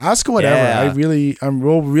 Especially. Ask whatever. I'm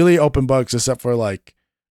really open books except for like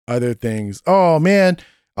other things. Oh man,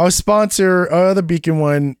 I'll sponsor the Beacon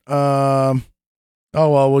one. Oh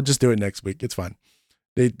well, we'll just do it next week. It's fine.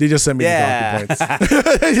 They just sent me the talking points.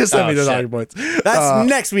 They just sent me the talking points. That's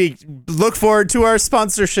next week. Look forward to our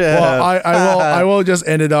sponsorship. Well, I will just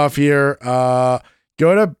end it off here. Go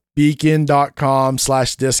to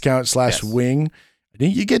beacon.com/discount/wing. I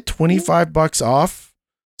think you get $25 off.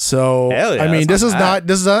 So I mean, this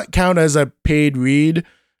does not count as a paid read,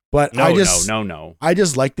 but no. I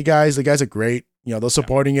just like the guys. The guys are great. You know, they're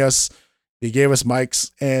supporting us. They gave us mics,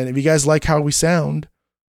 and if you guys like how we sound,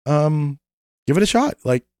 give it a shot.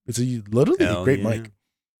 Like, it's literally a great mic.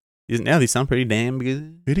 Yeah, they sound pretty damn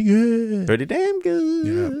good. Pretty damn good.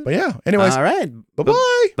 Yeah. But yeah. Anyways. All right.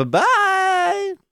 Bye-bye. Bye-bye.